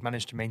well, is that you've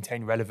managed to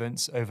maintain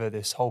relevance over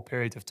this whole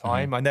period of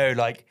time. I know,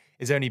 like,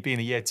 it's only been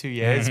a year, 2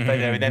 years, but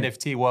in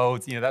NFT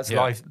world, that's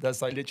life.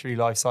 That's like literally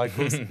life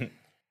cycles.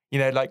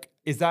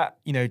 Is that,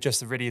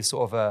 just really a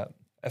sort of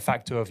a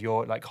factor of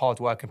your like hard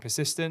work and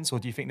persistence, or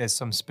do you think there's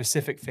some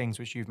specific things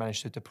which you've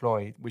managed to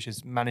deploy, which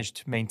has managed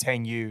to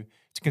maintain you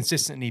to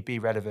consistently be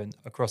relevant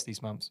across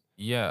these months?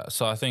 Yeah,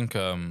 so I think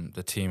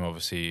the team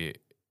obviously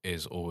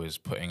is always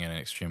putting in an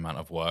extreme amount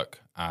of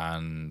work,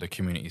 and the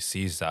community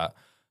sees that.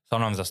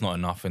 Sometimes that's not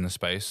enough in the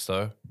space,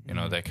 though.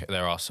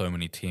 There are so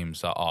many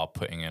teams that are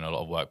putting in a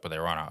lot of work, but they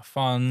run out of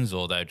funds,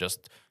 or they're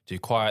just too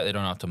quiet. They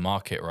don't have to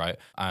market right.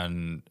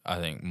 And I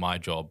think my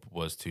job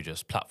was to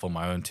just platform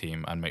my own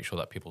team and make sure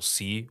that people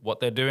see what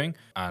they're doing,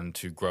 and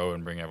to grow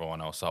and bring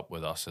everyone else up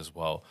with us as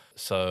well.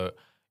 So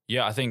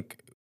yeah, I think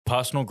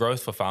personal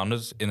growth for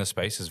founders in the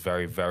space is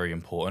very, very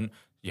important.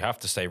 You have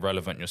to stay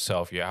relevant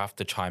yourself. You have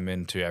to chime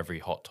into every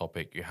hot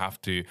topic. You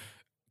have to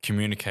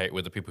communicate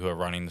with the people who are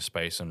running the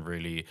space and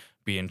really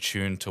be in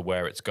tune to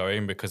where it's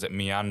going, because it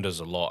meanders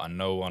a lot and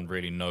no one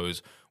really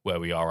knows where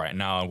we are right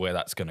now and where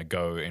that's going to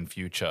go in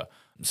future.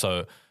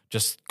 So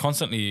just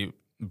constantly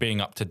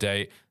being up to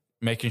date,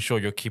 making sure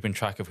you're keeping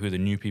track of who the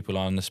new people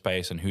are in the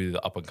space and who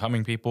the up and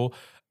coming people,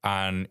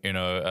 and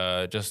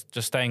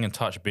just staying in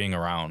touch, being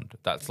around.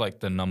 That's like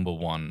the number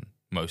one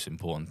most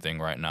important thing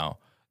right now.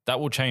 That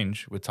will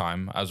change with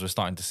time, as we're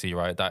starting to see,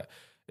 right? That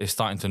is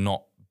starting to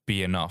not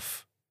be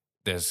enough.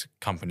 There's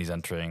companies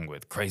entering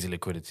with crazy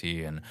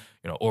liquidity and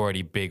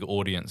already big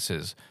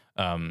audiences.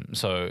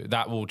 So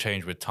that will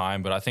change with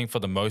time. But I think for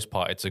the most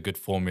part, it's a good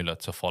formula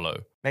to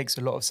follow. Makes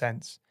a lot of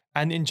sense.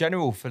 And in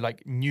general, for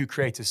like new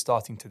creators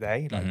starting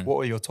today, like what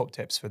are your top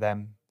tips for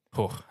them?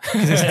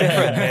 Because it's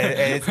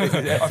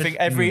different. I think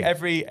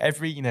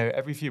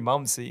every few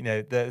months,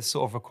 the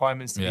sort of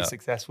requirements to be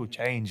successful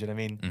change. And I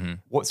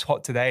mean, what's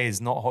hot today is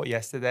not hot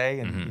yesterday,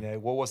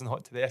 and what wasn't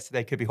hot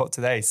yesterday could be hot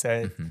today.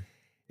 So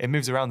it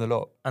moves around a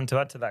lot. And to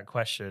add to that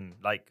question,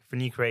 like for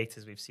new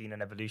creators, we've seen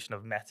an evolution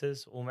of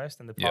metas almost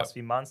in the past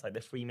few months. Like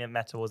the free mint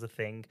meta was a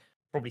thing,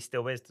 probably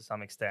still is to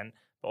some extent,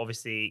 but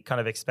obviously kind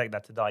of expect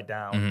that to die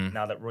down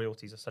now that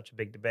royalties are such a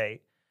big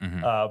debate.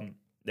 How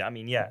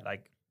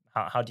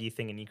do you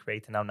think a new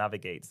creator now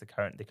navigates the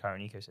current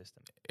ecosystem?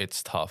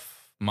 It's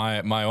tough.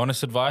 My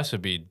honest advice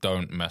would be,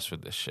 don't mess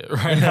with this shit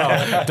right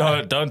now.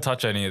 don't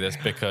touch any of this,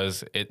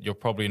 because you're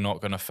probably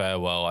not going to fare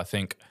well. I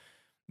think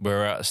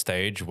we're at a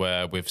stage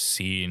where we've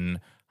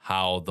seen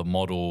how the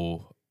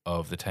model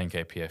of the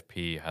 10K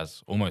PFP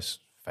has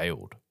almost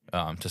failed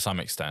to some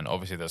extent.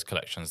 Obviously, there's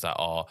collections that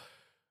are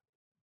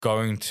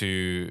going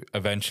to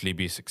eventually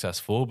be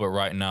successful, but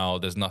right now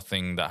there's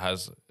nothing that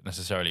has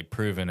necessarily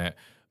proven it.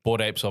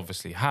 Bored Apes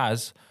obviously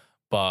has,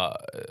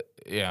 but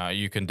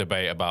you can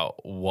debate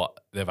about what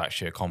they've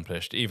actually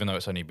accomplished, even though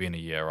it's only been a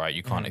year, right?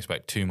 You can't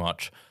expect too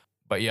much.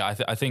 But yeah,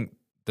 I think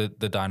the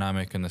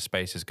dynamic in the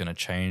space is going to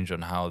change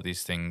on how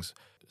these things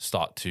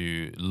start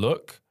to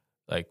look.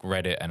 Like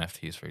Reddit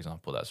NFTs, for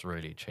example, that's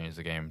really changed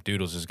the game.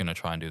 Doodles is going to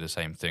try and do the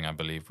same thing, I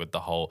believe, with the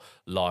whole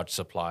large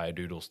supply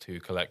Doodles 2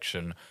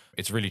 collection.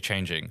 It's really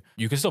changing.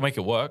 You can still make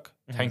it work.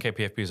 10K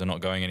PFPs are not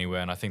going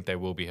anywhere, and I think they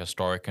will be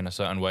historic in a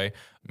certain way.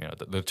 You know,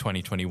 the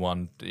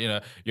 2021,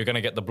 you're going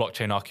to get the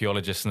blockchain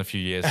archaeologists in a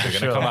few years. They're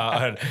going to come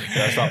out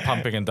and start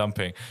pumping and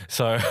dumping.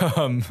 So,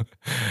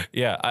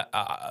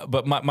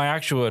 but my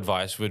actual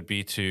advice would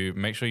be to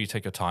make sure you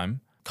take your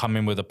time, come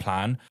in with a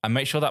plan, and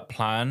make sure that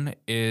plan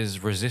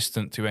is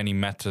resistant to any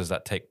metas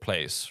that take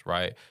place,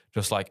 right?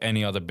 Just like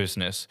any other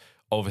business,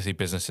 obviously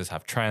businesses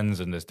have trends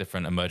and there's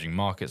different emerging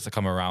markets that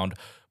come around,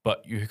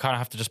 but you kind of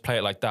have to just play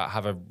it like that,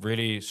 have a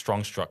really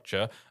strong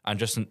structure, and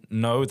just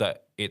know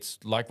that it's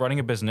like running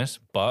a business,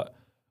 but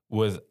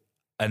with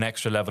an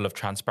extra level of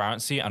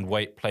transparency and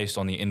weight placed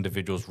on the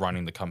individuals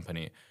running the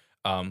company.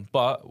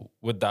 But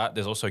with that,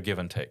 there's also give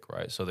and take,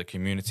 right? So the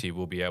community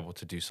will be able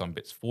to do some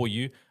bits for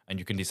you, and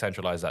you can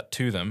decentralize that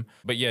to them.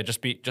 But yeah,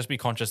 just be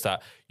conscious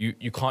that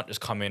you can't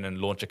just come in and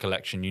launch a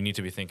collection. You need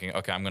to be thinking,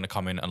 okay, I'm going to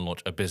come in and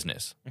launch a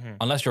business.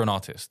 Unless you're an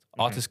artist.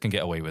 Artists can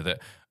get away with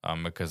it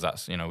because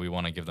that's, we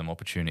want to give them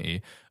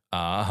opportunity.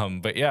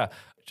 But yeah,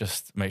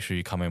 just make sure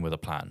you come in with a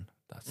plan.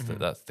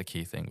 That's the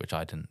key thing, which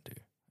I didn't do.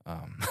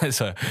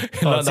 So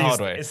learn the hard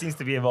way. It seems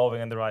to be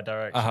evolving in the right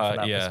direction from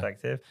that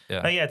perspective.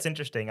 Yeah. No, it's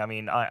interesting. I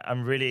mean, I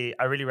really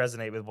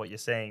resonate with what you're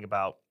saying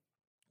about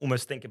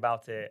almost think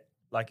about it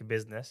like a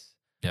business.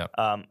 Yeah.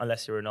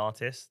 Unless you're an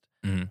artist.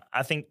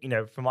 I think,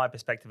 from my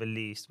perspective, at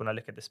least when I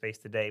look at the space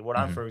today, what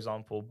I'm, for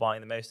example,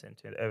 buying the most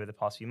into over the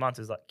past few months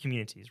is like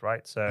communities,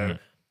 right? So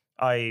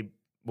I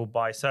will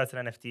buy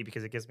certain NFT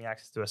because it gives me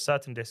access to a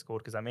certain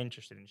Discord because I'm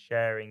interested in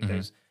sharing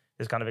those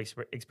kind of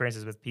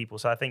experiences with people.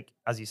 So I think,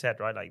 as you said,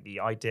 right, like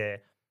the idea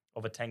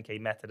of a 10K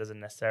meta doesn't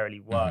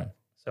necessarily work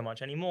so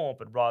much anymore,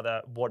 but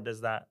rather what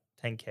does that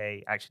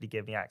 10K actually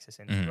give me access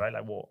into, right?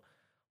 Like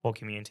what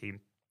community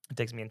it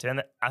takes me into.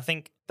 And I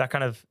think that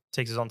kind of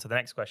takes us on to the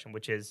next question,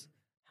 which is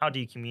how do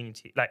you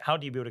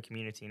build a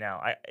community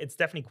now? It's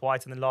definitely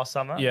quieter than last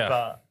summer,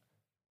 but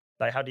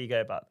like, how do you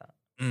go about that?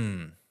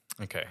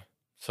 Okay.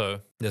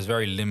 So there's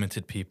very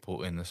limited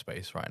people in the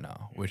space right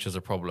now, which is a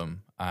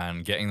problem.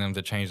 And getting them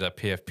to change their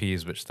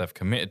PFPs, which they've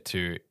committed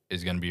to,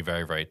 is going to be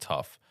very, very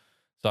tough.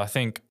 So I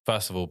think,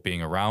 first of all,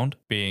 being around,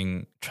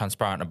 being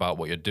transparent about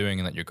what you're doing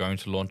and that you're going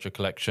to launch a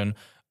collection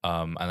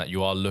and that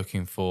you are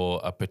looking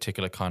for a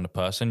particular kind of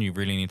person, you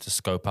really need to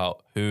scope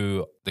out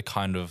who the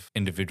kind of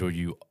individual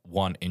you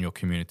want in your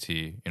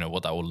community,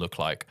 what that will look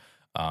like.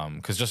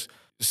 Because just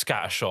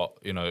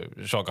scattershot,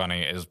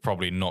 shotgunning is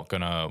probably not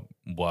going to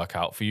work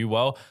out for you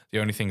well. The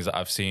only things that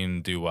I've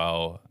seen do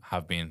well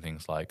have been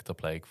things like The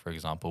Plague, for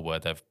example, where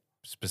they've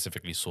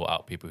specifically sought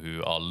out people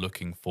who are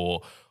looking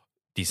for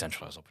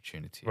decentralized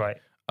opportunity. Right.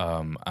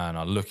 And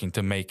are looking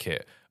to make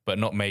it, but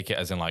not make it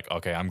as in like,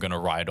 okay, I'm going to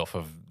ride off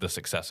of the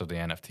success of the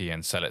NFT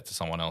and sell it to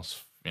someone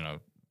else,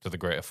 to the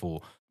greater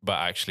fool, but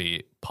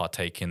actually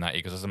partake in that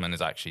ecosystem and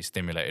is actually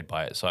stimulated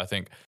by it. So I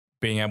think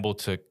being able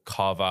to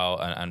carve out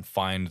and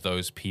find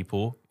those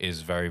people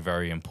is very,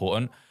 very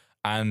important,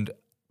 and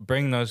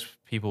bring those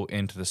people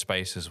into the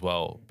space as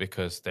well,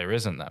 because there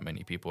isn't that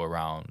many people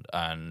around.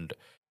 And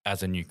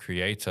as a new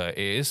creator, it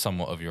is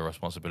somewhat of your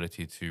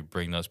responsibility to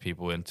bring those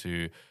people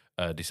into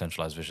a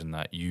decentralized vision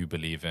that you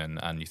believe in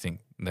and you think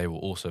they will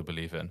also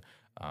believe in,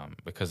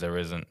 because there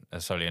isn't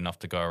necessarily enough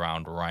to go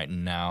around right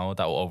now.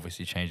 That will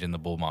obviously change in the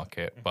bull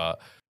market.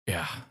 But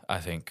yeah, I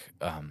think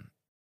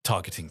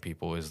targeting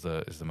people is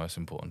the most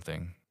important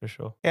thing. For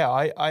sure. Yeah,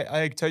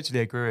 I totally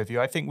agree with you.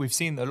 I think we've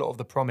seen a lot of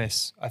the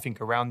promise,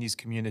 around these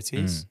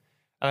communities.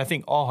 And I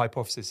think our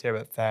hypothesis here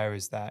at Fair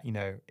is that,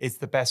 it's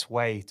the best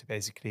way to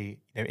basically,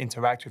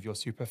 interact with your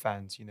super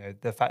fans.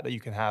 The fact that you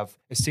can have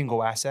a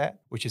single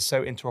asset, which is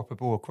so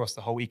interoperable across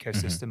the whole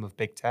ecosystem of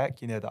big tech,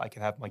 that I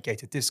can have my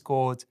gated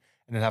Discord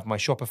and then have my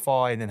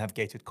Shopify and then have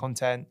gated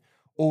content,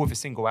 all with a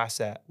single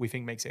asset, we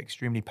think makes it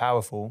extremely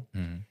powerful.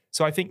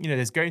 So I think,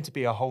 there's going to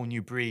be a whole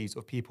new breed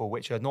of people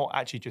which are not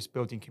actually just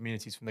building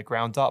communities from the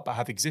ground up, but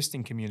have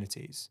existing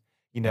communities,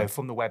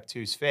 from the Web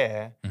 2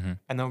 sphere.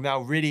 And are now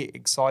really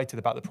excited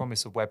about the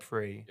promise of Web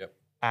 3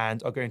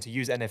 and are going to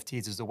use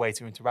NFTs as a way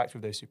to interact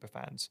with those super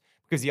fans.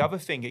 Because the other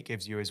thing it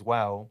gives you as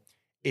well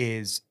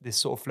is this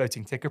sort of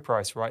floating ticket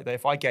price, right? That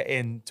if I get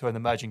into an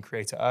emerging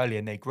creator early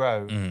and they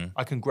grow,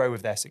 I can grow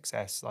with their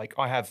success. Like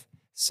I have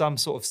some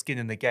sort of skin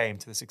in the game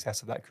to the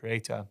success of that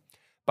creator.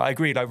 But I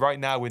agree, like right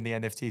now in the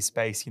NFT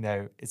space,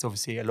 it's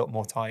obviously a lot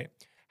more tight.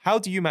 How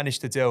do you manage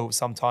to deal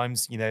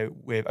sometimes, with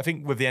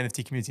the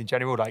NFT community in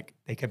general, like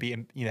they can be,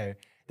 they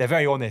they're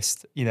very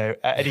honest, you know,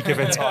 at any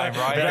given time,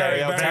 right?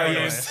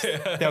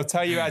 They'll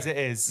tell you as it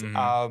is.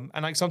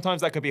 And like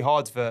sometimes that could be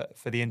hard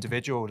for the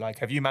individual. Like,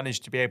 have you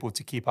managed to be able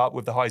to keep up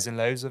with the highs and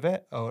lows of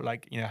it? Or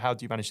like, you know, how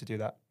do you manage to do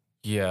that?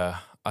 Yeah,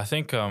 I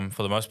think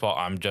for the most part,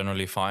 I'm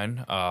generally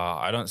fine.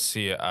 I don't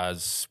see it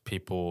as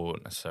people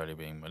necessarily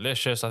being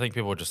malicious. I think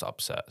people are just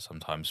upset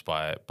sometimes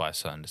by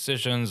certain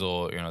decisions,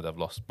 or, you know, they've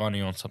lost money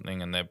on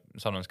something, and they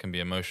sometimes can be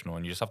emotional,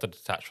 and you just have to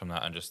detach from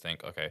that and just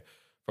think, okay,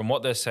 from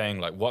what they're saying,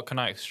 like, what can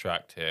I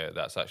extract here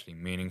that's actually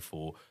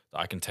meaningful,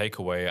 that I can take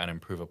away and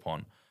improve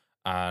upon,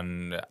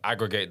 and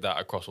aggregate that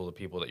across all the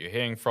people that you're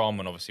hearing from,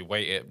 and obviously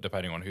weight it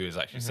depending on who is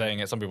actually saying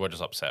it. Some people are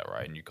just upset,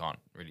 right? And you can't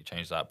really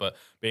change that. But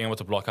being able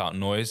to block out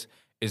noise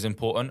is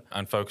important,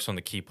 and focus on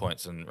the key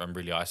points and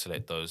really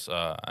isolate those.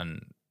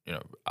 And, you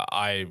know,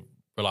 I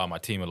rely on my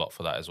team a lot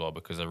for that as well,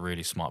 because they're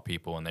really smart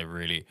people and they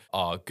really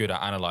are good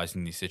at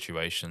analyzing these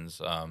situations.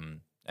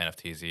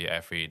 NFTZ,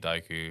 Effie,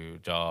 Daiku,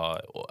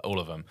 Jar, all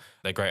of them,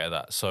 they're great at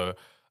that. So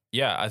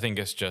yeah, I think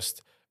it's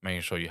just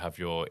making sure you have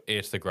your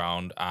ear to the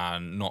ground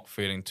and not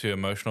feeling too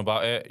emotional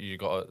about it. You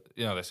got to,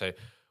 you know, they say,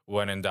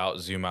 when in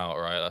doubt, zoom out,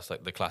 right? That's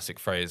like the classic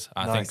phrase.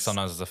 I think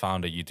sometimes as a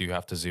founder, you do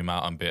have to zoom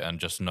out a bit and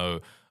just know,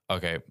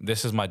 okay,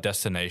 this is my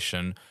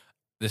destination.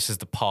 This is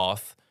the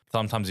path.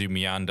 Sometimes you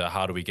meander.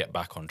 How do we get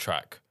back on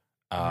track?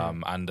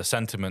 And the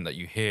sentiment that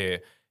you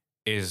hear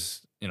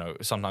is, you know,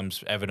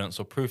 sometimes evidence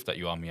or proof that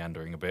you are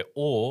meandering a bit,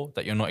 or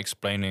that you're not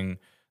explaining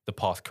the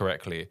path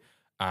correctly.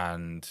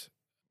 And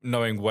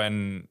knowing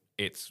when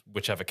it's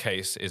whichever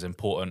case is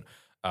important,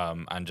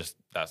 and just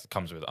that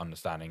comes with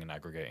understanding and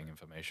aggregating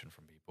information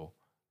from people.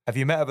 Have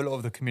you met a lot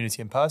of the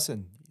community in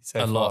person?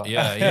 A lot,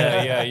 yeah.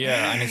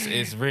 And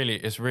it's really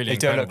They incredible.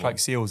 don't look like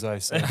seals, though.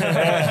 So.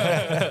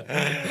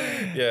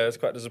 Yeah, it's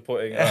quite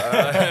disappointing. Or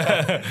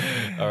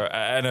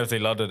at NFT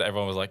London,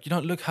 everyone was like, "You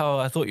don't look how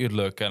I thought you'd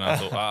look," and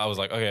I was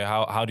like, "Okay,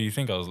 how do you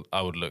think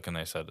I would look?" And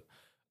they said,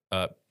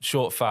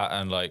 "Short, fat,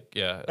 and like,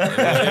 yeah."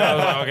 I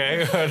was like,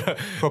 "Okay."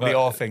 Probably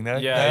our thing, though.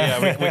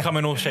 Yeah. We come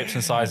in all shapes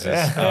and sizes.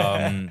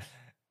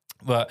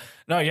 But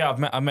no, yeah,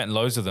 I've met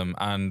loads of them,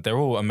 and they're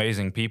all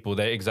amazing people.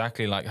 They're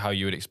exactly like how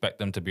you would expect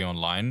them to be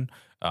online.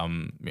 You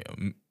know,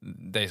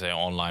 they say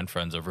online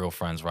friends are real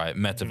friends, right?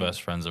 Metaverse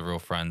friends are real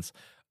friends.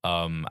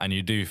 And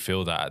you do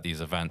feel that at these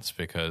events,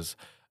 because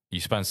you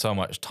spend so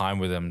much time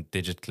with them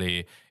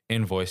digitally,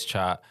 in voice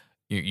chat.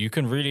 You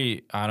can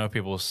really, I know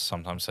people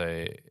sometimes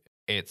say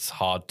it's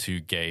hard to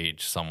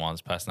gauge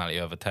someone's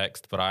personality over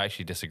text, but I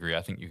actually disagree.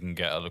 I think you can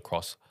get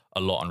across a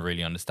lot and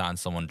really understand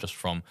someone just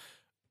from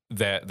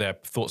their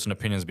thoughts and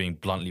opinions being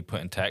bluntly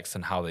put in text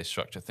and how they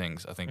structure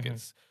things. I think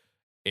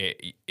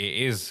it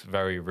is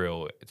very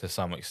real to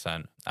some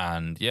extent,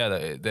 and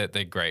yeah,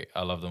 they're great.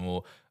 I love them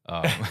all.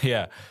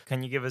 Yeah.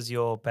 Can you give us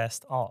your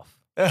best off?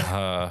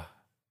 Okay,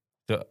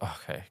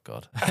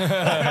 God.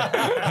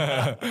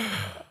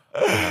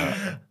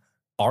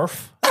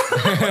 Arf. All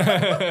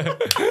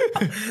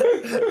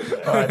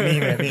right,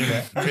 meme it.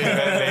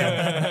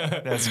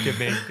 That's a good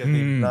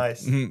meme.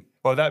 Nice.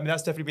 Well,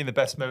 that's definitely been the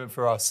best moment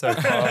for us so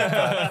far.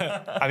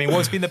 But, I mean,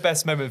 what's been the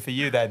best moment for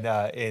you then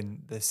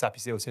in the Sappy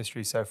Seals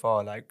history so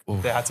far? Like,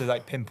 they had to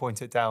like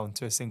pinpoint it down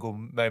to a single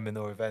moment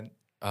or event.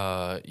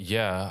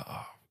 Yeah.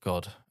 Oh,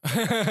 God.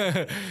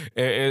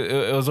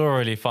 it was all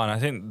really fun. I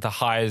think the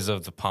highs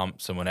of the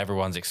pumps, and when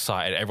everyone's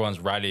excited, everyone's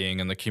rallying,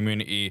 and the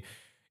community,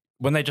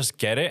 when they just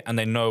get it and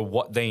they know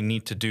what they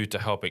need to do to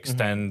help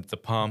extend the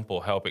pump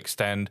or help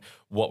extend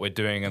what we're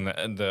doing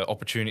and the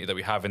opportunity that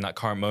we have in that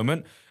current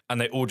moment, and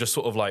they all just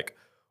sort of like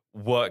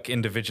work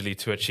individually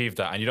to achieve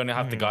that, and you don't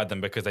have to guide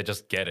them because they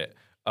just get it.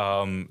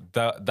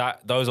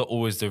 Those are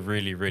always the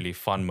really, really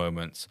fun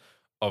moments.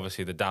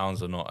 Obviously, the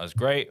downs are not as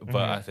great,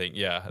 but I think,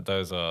 yeah,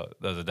 those are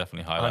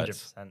definitely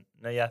highlights. 100%.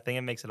 No, yeah, I think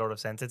it makes a lot of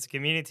sense. It's a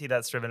community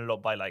that's driven a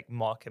lot by like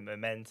market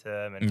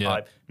momentum and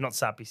hype, not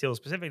Sappy Seals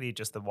specifically,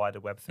 just the wider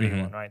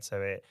Web3 one, right?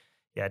 So it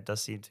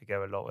does seem to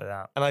go a lot with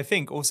that. And I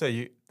think also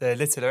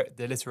the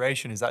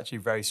alliteration is actually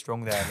very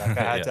strong there. Like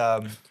I had,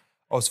 I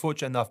was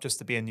fortunate enough just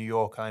to be in New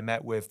York, and I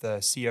met with the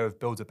CEO of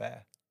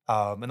Build-A-Bear.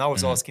 And I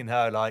was asking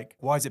her, like,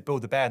 why is it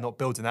build a bear, not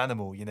build an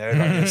animal? You know,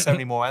 like there's so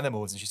many more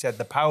animals. And she said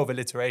the power of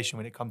alliteration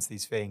when it comes to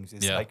these things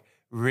is like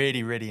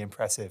really, really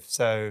impressive.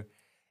 So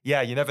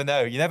yeah, you never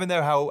know. You never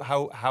know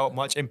how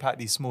much impact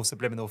these small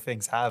subliminal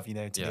things have, you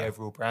know, to the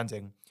overall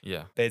branding.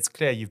 Yeah. But it's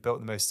clear you've built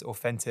the most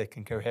authentic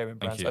and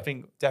coherent brands. I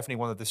think definitely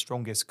one of the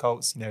strongest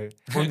cults, you know.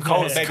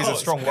 Cult maybe is a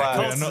strong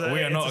word.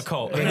 We are not a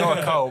cult. We're not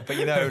a cult, but,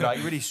 you know,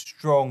 like really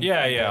strong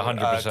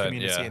 100%,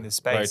 community in the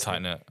space. Very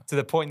tight-knit. To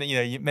the point that, you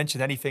know, you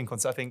mentioned anything on,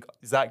 I think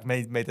Zach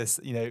made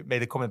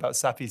a comment about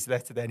Sappy's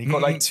letter there, and he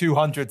got like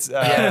 200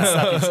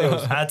 Sappy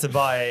Seals. I had to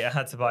buy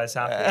a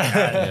Sappy.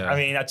 I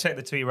mean, I checked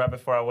the tweet right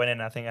before I went in.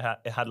 I think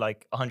it had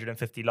like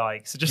 150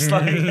 likes. Just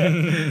like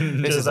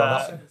this is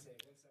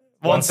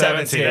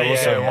 170. Yeah,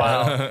 Awesome. yeah.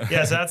 Wow.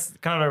 Yeah, so that's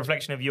kind of a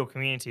reflection of your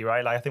community,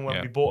 right? Like I think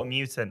when we bought a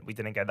mutant, we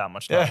didn't get that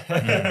much love.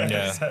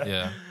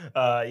 Yeah,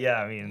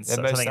 I mean, They're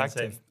most something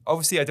active. insane.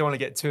 Obviously, I don't want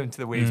to get too into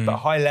the weeds, but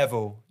high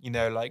level,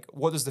 like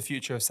what does the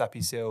future of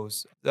Sappy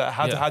Seals?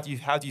 How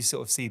do you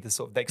sort of see the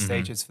sort of next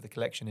stages for the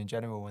collection in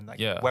general, and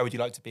where would you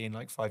like to be in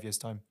like 5 years'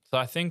 time? So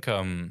I think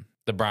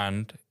the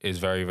brand is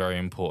very, very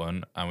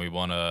important, and we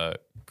want to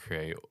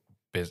create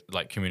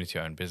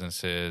community-owned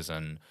businesses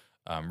and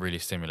really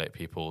stimulate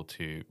people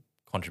to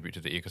contribute to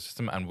the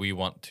ecosystem, and we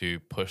want to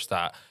push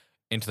that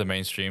into the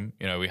mainstream.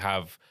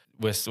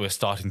 We're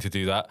starting to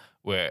do that.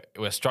 We're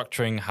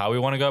structuring how we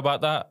want to go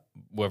about that.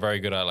 We're very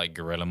good at like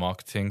guerrilla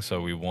marketing,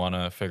 so we want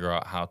to figure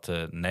out how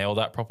to nail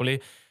that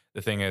properly.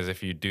 The thing is,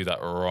 if you do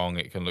that wrong,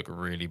 it can look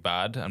really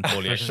bad and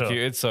poorly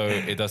executed. So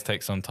it does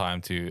take some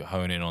time to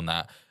hone in on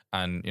that.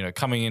 And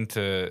coming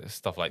into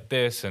stuff like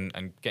this and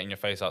getting your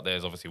face out there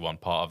is obviously one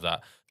part of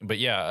that. But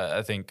yeah,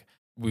 I think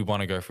we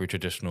want to go through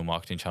traditional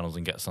marketing channels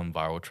and get some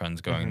viral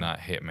trends going that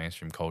hit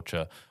mainstream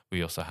culture.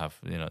 We also have,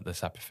 the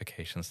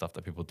sappification stuff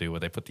that people do where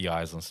they put the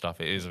eyes on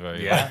stuff. It is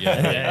very,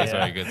 it's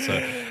very good. So,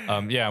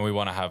 and we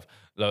want to have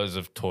loads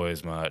of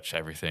toys, merch,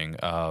 everything.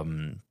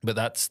 But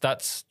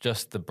that's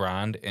just the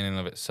brand in and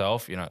of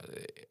itself.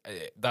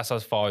 That's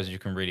as far as you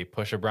can really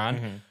push a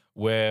brand.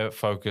 We're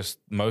focused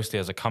mostly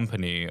as a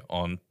company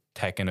on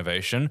tech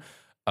innovation.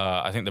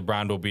 I think the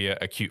brand will be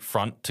a cute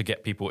front to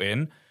get people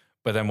in.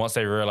 But then once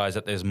they realize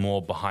that there's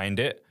more behind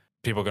it,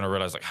 people are going to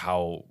realize like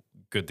how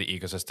good the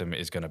ecosystem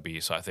is going to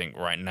be. So I think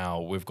right now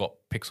we've got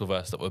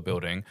Pixelverse that we're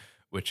building,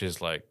 which is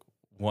like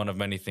one of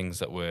many things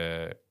that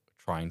we're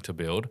trying to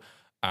build.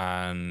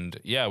 And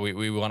yeah,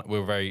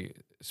 we're very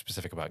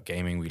specific about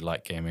gaming. We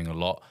like gaming a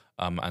lot.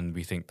 And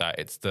we think that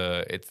it's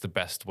the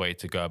best way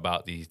to go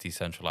about these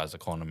decentralized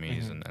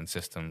economies and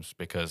systems,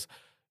 because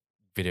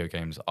video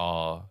games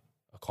are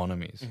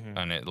economies,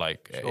 and it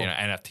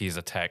NFTs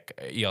are tech,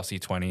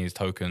 ERC20s,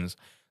 tokens,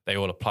 they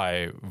all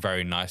apply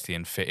very nicely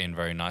and fit in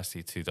very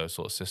nicely to those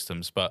sort of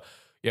systems. But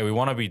yeah, we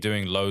want to be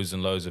doing loads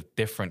and loads of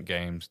different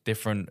games,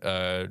 different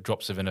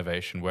drops of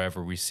innovation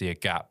wherever we see a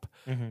gap.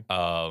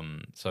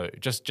 So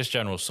just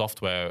general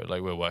software,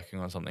 like we're working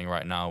on something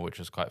right now, which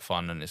is quite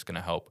fun, and it's going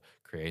to help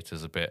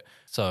creators a bit.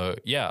 So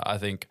yeah, I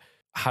think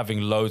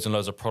having loads and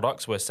loads of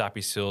products where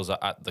Sappy Seals are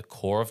at the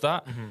core of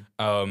that.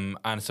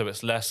 And so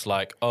it's less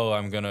like, oh,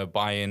 I'm going to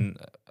buy in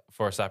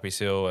for a Sappy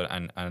Seal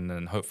and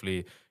then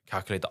hopefully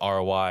calculate the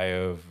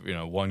ROI of,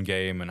 one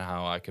game and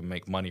how I can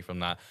make money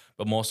from that.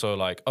 But more so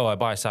like, oh, I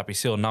buy a Sappy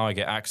Seal, now I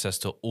get access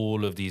to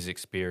all of these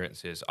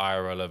experiences,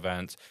 IRL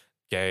events,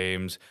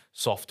 games,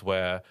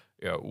 software,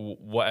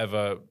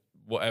 whatever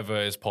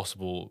is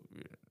possible.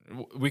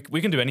 We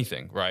can do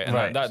anything, right?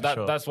 And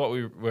that's what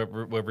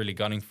we're really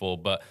gunning for,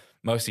 but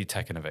mostly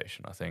tech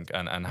innovation, I think,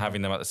 and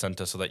having them at the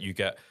center so that you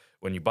get,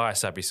 when you buy a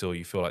Sappy Seal,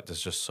 you feel like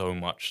there's just so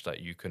much that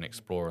you can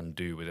explore and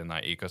do within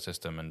that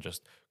ecosystem, and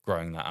just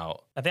growing that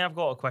out. I think I've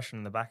got a question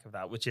in the back of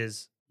that, which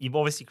is, you've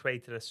obviously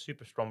created a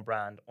super strong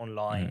brand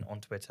online, on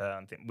Twitter,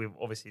 and I think we've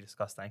obviously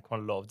discussed that in quite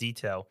a lot of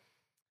detail.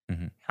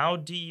 How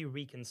do you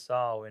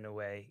reconcile, in a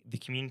way, the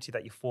community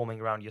that you're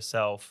forming around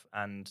yourself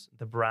and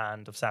the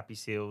brand of Sappy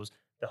Seals,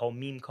 the whole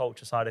meme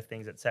culture side of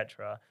things,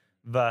 etc.,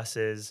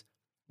 versus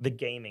the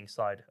gaming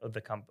side of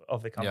the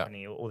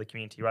company or the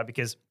community, right?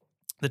 Because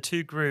the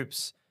two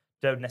groups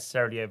don't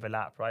necessarily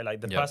overlap, right?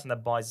 Like the person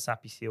that buys a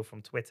Sappy Seal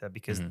from Twitter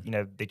because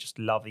they just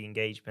love the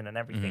engagement and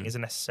everything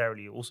isn't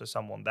necessarily also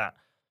someone that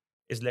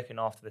is looking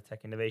after the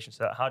tech innovation.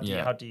 So how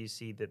do you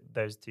see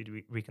those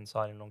two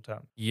reconciling long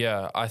term?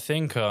 Yeah, I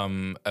think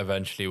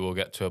eventually we'll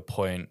get to a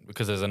point,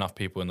 because there's enough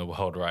people in the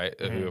world, right,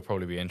 who will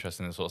probably be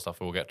interested in this sort of stuff.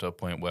 We'll get to a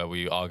point where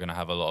we are going to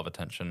have a lot of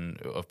attention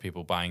of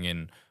people buying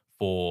in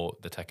for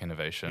the tech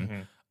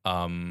innovation.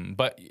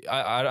 But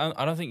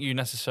I don't think you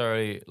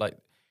necessarily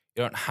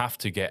you don't have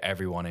to get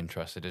everyone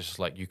interested. It's just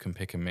like you can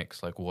pick and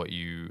mix like what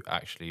you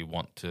actually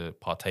want to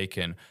partake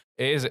in.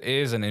 It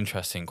is an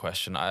interesting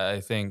question. I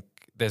think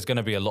there's going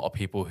to be a lot of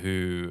people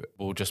who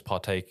will just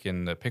partake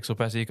in the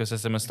Pixelverse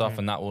ecosystem and stuff,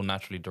 and that will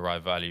naturally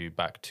derive value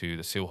back to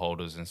the seal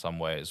holders in some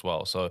way as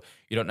well. So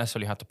you don't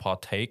necessarily have to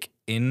partake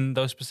in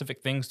those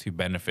specific things to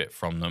benefit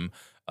from them,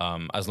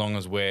 as long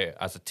as we're,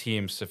 as a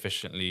team,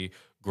 sufficiently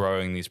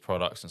growing these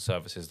products and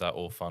services that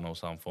all funnel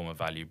some form of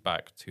value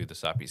back to the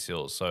Sappy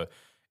Seals. So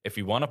if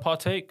you want to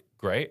partake,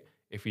 great.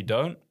 If you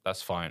don't,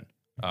 that's fine.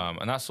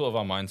 And that's sort of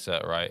our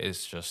mindset, right?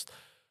 It's just,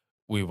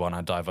 we want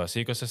a diverse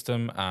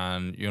ecosystem,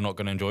 and you're not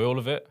going to enjoy all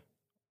of it.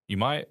 You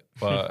might,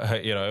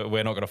 but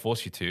we're not going to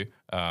force you to.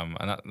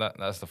 And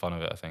that's the fun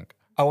of it, I think.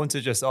 I want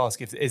to just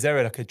ask, is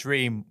there like a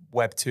dream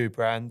Web 2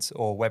 brand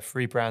or Web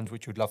 3 brand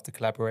which you'd love to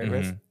collaborate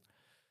with?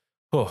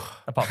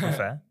 Apart from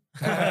Fair.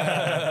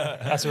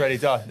 That's already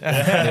done.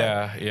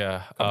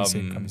 Yeah.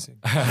 Coming soon.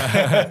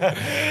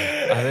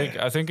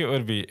 I think it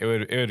would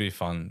be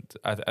fun.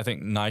 I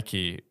think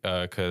Nike,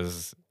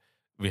 because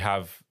we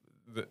have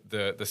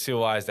the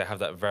seal eyes, they have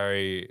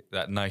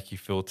that Nike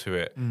feel to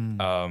it.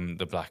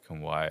 The black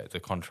and white,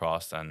 the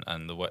contrast,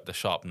 and the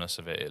sharpness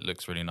of it. It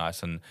looks really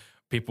nice, and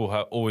people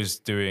are always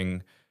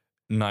doing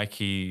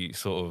Nike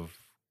sort of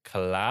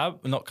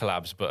not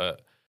collabs,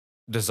 but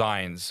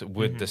designs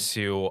with the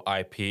Seal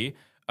IP.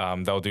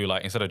 They'll do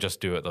like, instead of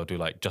just do it, they'll do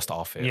like just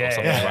off it or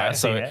something, right?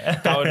 So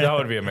that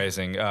would be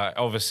amazing.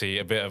 Obviously,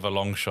 a bit of a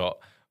long shot,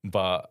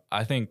 but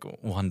I think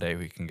one day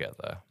we can get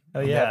there. Oh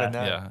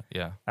yeah,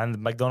 yeah.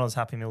 And McDonald's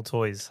Happy Meal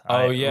toys. Oh,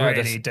 I yeah,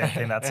 really don't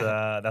think that's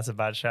a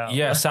bad shout.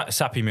 Yeah,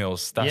 Sappy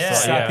Meals.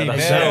 That's Sappy Meals.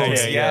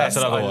 That's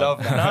another I one.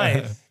 love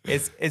that.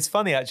 Nice. It's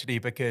funny actually,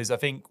 because I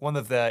think one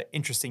of the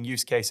interesting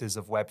use cases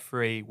of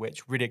Web3,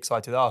 which really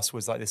excited us,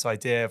 was like this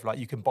idea of like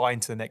you can buy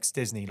into the next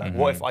Disney. Like,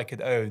 what if I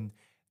could own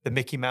the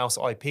Mickey Mouse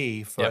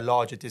IP for a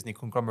larger Disney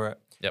conglomerate?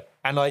 Yep.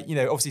 And like, you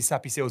know, obviously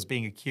Sappy Seals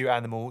being a cute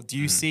animal, do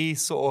you see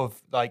sort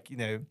of like, you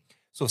know,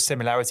 sort of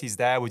similarities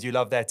there? Would you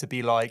love there to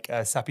be like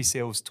a Sappy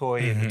Seals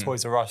toy in the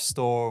Toys R Us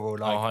store, or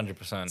like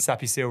 100%.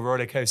 Sappy Seal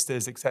roller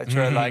coasters,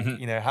 etc.? Like,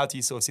 you know, how do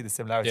you sort of see the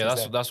similarities? Yeah,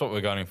 there? that's what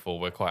we're going for.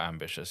 We're quite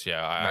ambitious.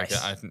 Yeah, Nice.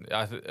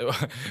 I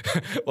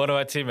one of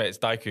our teammates,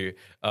 Daiku,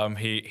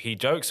 he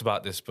jokes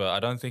about this, but I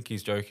don't think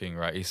he's joking.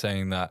 Right? He's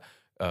saying that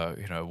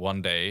you know,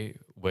 one day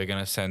we're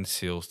gonna send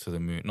seals to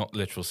the moon, not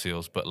literal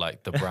seals, but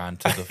like the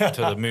brand to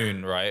the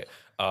moon. Right?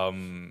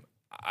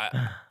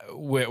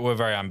 We're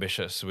very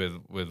ambitious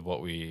with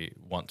what we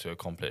want to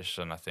accomplish,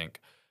 and I think,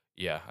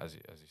 yeah, as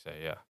you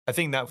say, yeah. I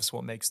think that's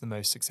what makes the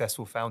most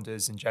successful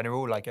founders in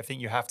general. Like, I think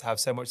you have to have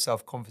so much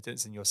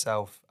self-confidence in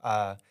yourself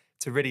to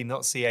really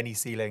not see any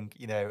ceiling,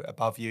 you know,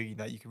 above you. You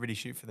know, you can really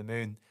shoot for the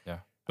moon. Yeah,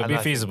 but be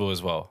feasible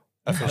as well.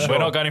 For sure. We're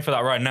not going for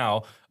that right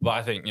now, but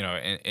I think, you know,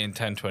 in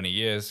 10, 20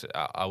 years,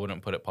 I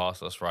wouldn't put it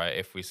past us, right?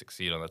 If we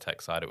succeed on the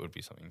tech side, it would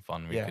be something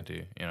fun we could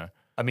do, you know.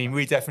 I mean,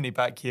 we definitely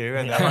back you,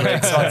 and I'm really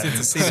excited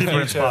to see the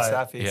future of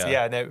Sappy. Yeah. So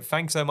yeah, no,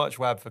 thanks so much,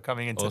 Wab, for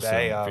coming in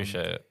today.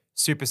 Appreciate it.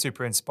 Super,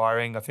 super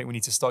inspiring. I think we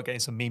need to start getting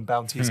some meme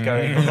bounties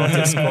going on our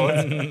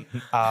Discord.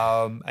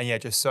 And yeah,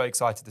 just so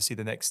excited to see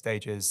the next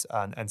stages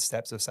and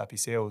steps of Sappy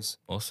Seals.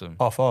 Awesome.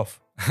 Off. Off.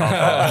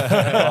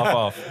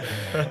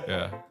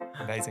 Yeah.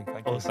 Amazing.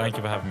 Thank you. Thank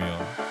you for having me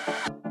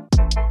on.